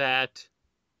that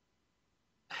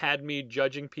had me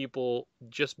judging people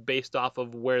just based off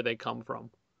of where they come from.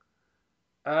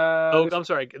 I'm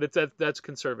sorry. That's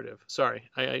conservative. Sorry,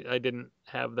 I didn't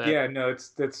have that. Yeah, no,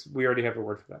 we already have a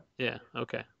word for that. Yeah.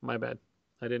 Okay. My bad.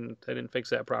 I didn't fix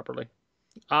that properly.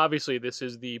 Obviously, this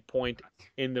is the point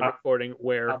in the Uh, recording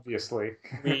where Obviously.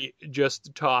 we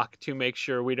just talk to make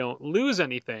sure we don't lose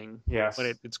anything when Yes.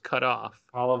 it's cut off.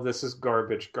 All of this is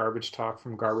garbage. Garbage talk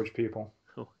from garbage people.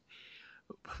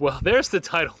 Well, there's the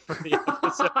title for the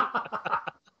episode.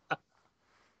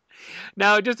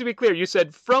 Now, just to be clear, you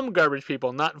said from garbage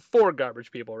people, not for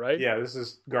garbage people, right? Yeah, this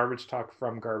is garbage talk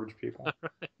from garbage people.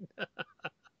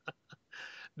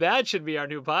 That should be our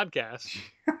new podcast.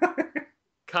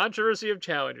 Controversy of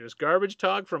Challengers. Garbage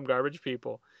talk from garbage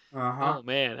people. Uh-huh. Oh,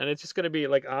 man. And it's just going to be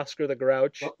like Oscar the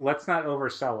Grouch. Well, let's not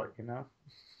oversell it, you know?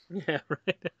 Yeah,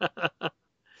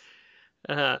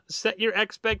 right. Set your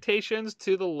expectations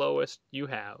to the lowest you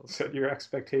have. Set your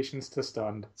expectations to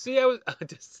stunned. See, I was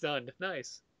just stunned.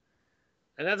 Nice.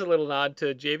 And that's a little nod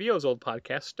to JVO's old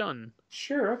podcast, Stun.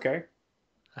 Sure, okay.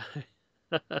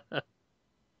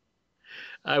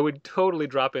 I would totally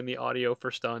drop in the audio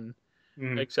for Stun,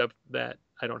 Mm. except that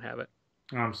I don't have it.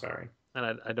 Oh, I'm sorry.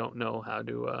 And I don't know how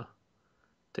to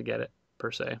get it,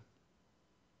 per se.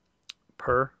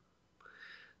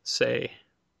 See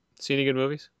any good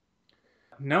movies?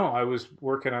 No, I was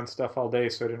working on stuff all day,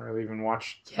 so I didn't really even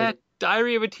watch. Yeah,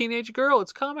 Diary of a Teenage Girl.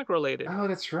 It's comic related. Oh,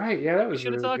 that's right. Yeah, that We was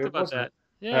should have really talked good, about wasn't that. it?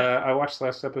 Yeah. I watched the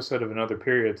last episode of Another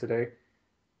Period today.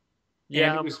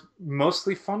 Yeah. And it was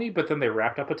mostly funny, but then they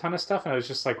wrapped up a ton of stuff, and I was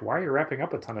just like, why are you wrapping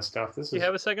up a ton of stuff? This You is...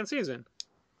 have a second season.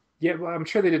 Yeah, well, I'm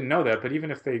sure they didn't know that, but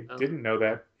even if they Oh. didn't know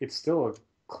that, it's still a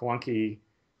clunky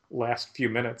last few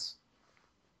minutes.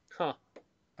 Huh.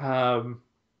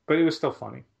 But it was still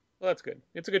funny. Well, that's good.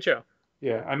 It's a good show.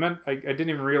 Yeah, I didn't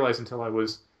even realize until I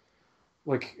was,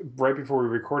 like, right before we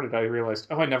recorded, I realized,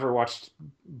 oh, I never watched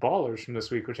Ballers from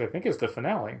this week, which I think is the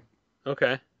finale.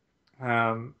 Okay. So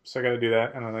I got to do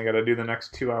that, and then I got to do the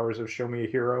next 2 hours of Show Me a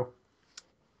Hero.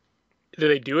 Do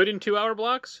they do it in 2-hour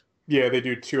blocks? Yeah, they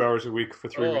do 2 hours a week for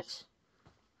 3 weeks.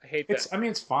 I hate that. I mean,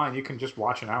 it's fine. You can just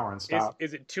watch an hour and stop.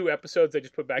 Is it 2 episodes they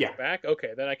just put back Yeah. to back?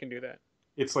 Okay, then I can do that.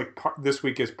 It's like this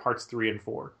week is parts 3 and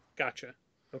 4. Gotcha.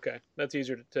 Okay, that's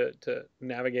easier to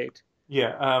navigate.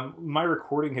 Yeah, my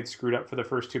recording had screwed up for the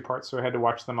first 2 parts, so I had to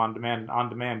watch them on demand. On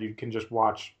demand, you can just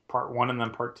watch part 1 and then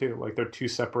part 2. Like, they're 2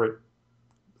 separate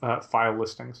file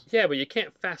listings. Yeah, but you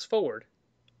can't fast forward.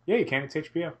 Yeah, you can. It's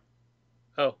HBO.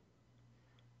 Oh.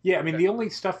 Yeah, I mean, Okay. the only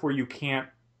stuff where you can't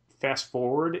fast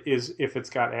forward is if it's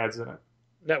got ads in it.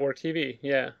 Network TV,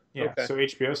 yeah. Yeah, Okay. so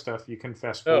HBO stuff, you can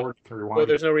fast Oh. forward, you can rewind. Well,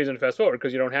 there's no reason to fast forward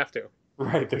because you don't have to.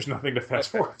 Right, there's nothing to fast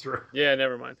Okay. forward through. Yeah,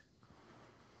 never mind.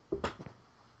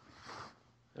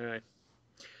 All right.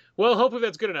 Well, hopefully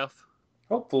that's good enough.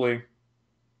 Hopefully.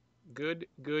 Good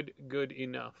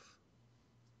enough.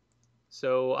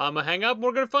 So I'm going to hang up and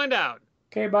we're going to find out.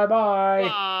 Okay, bye-bye.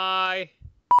 Bye.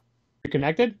 You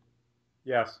connected?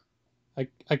 Yes.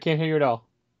 I can't hear you at all.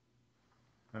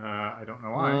 I don't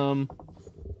know why.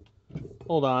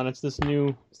 Hold on. It's this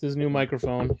new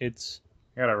microphone. It's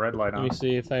I got a red light Let on. me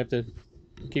see if I have to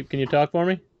keep. Can you talk for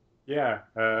me? Yeah,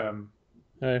 All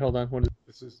right, hold on. What is?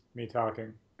 this is me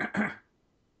talking.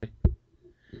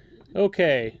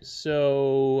 Okay,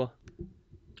 so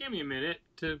give me a minute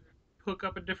to hook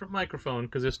up a different microphone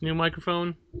because this new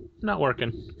microphone not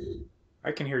working.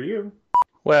 I can hear you.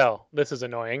 Well, this is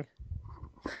annoying.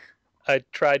 I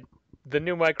tried the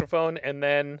new microphone and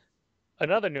then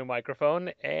another new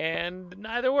microphone, and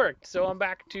neither worked. So I'm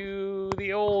back to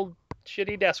the old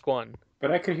shitty desk one.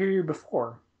 But I could hear you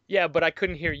before. Yeah, but I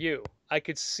couldn't hear you. I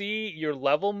could see your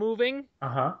level moving,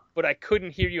 Uh-huh. but I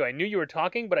couldn't hear you. I knew you were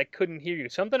talking, but I couldn't hear you.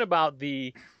 Something about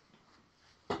the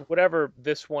whatever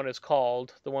this one is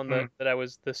called, the one that I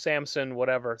was, the Samson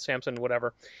whatever,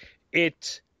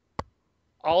 it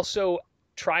also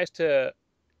tries to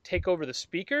take over the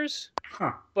speakers,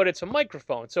 Huh. but it's a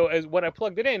microphone. So when I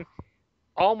plugged it in,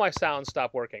 all my sounds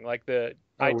stopped working. Like the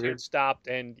iTunes weird. stopped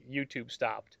and YouTube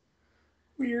stopped.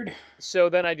 Weird. So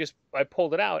then I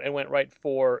pulled it out and went right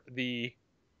for the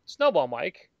snowball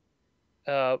mic,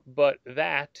 but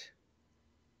that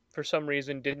for some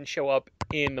reason didn't show up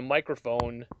in the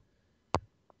microphone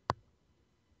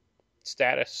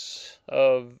status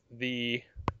of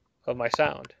my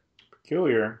sound.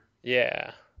 Peculiar.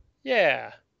 Yeah.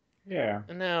 Yeah.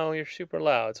 And now you're super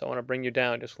loud, so I want to bring you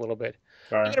down just a little bit. I'm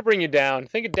Sorry. gonna bring you down.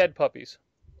 Think of Dead Puppies.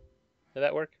 Did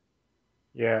that work?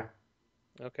 Yeah.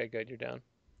 Okay, good. You're down.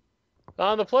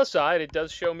 On the plus side, it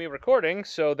does show me recording,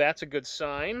 so that's a good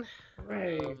sign.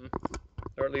 Hooray.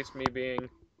 Or at least me being,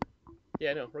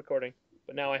 recording.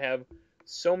 But now I have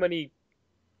so many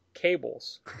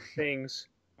cables, things,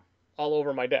 all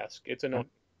over my desk. It's annoying.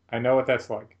 I know what that's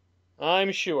like.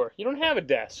 I'm sure. You don't have a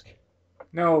desk.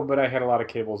 No, but I had a lot of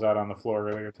cables out on the floor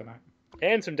earlier tonight.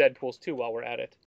 And some Deadpools, too, while we're at it.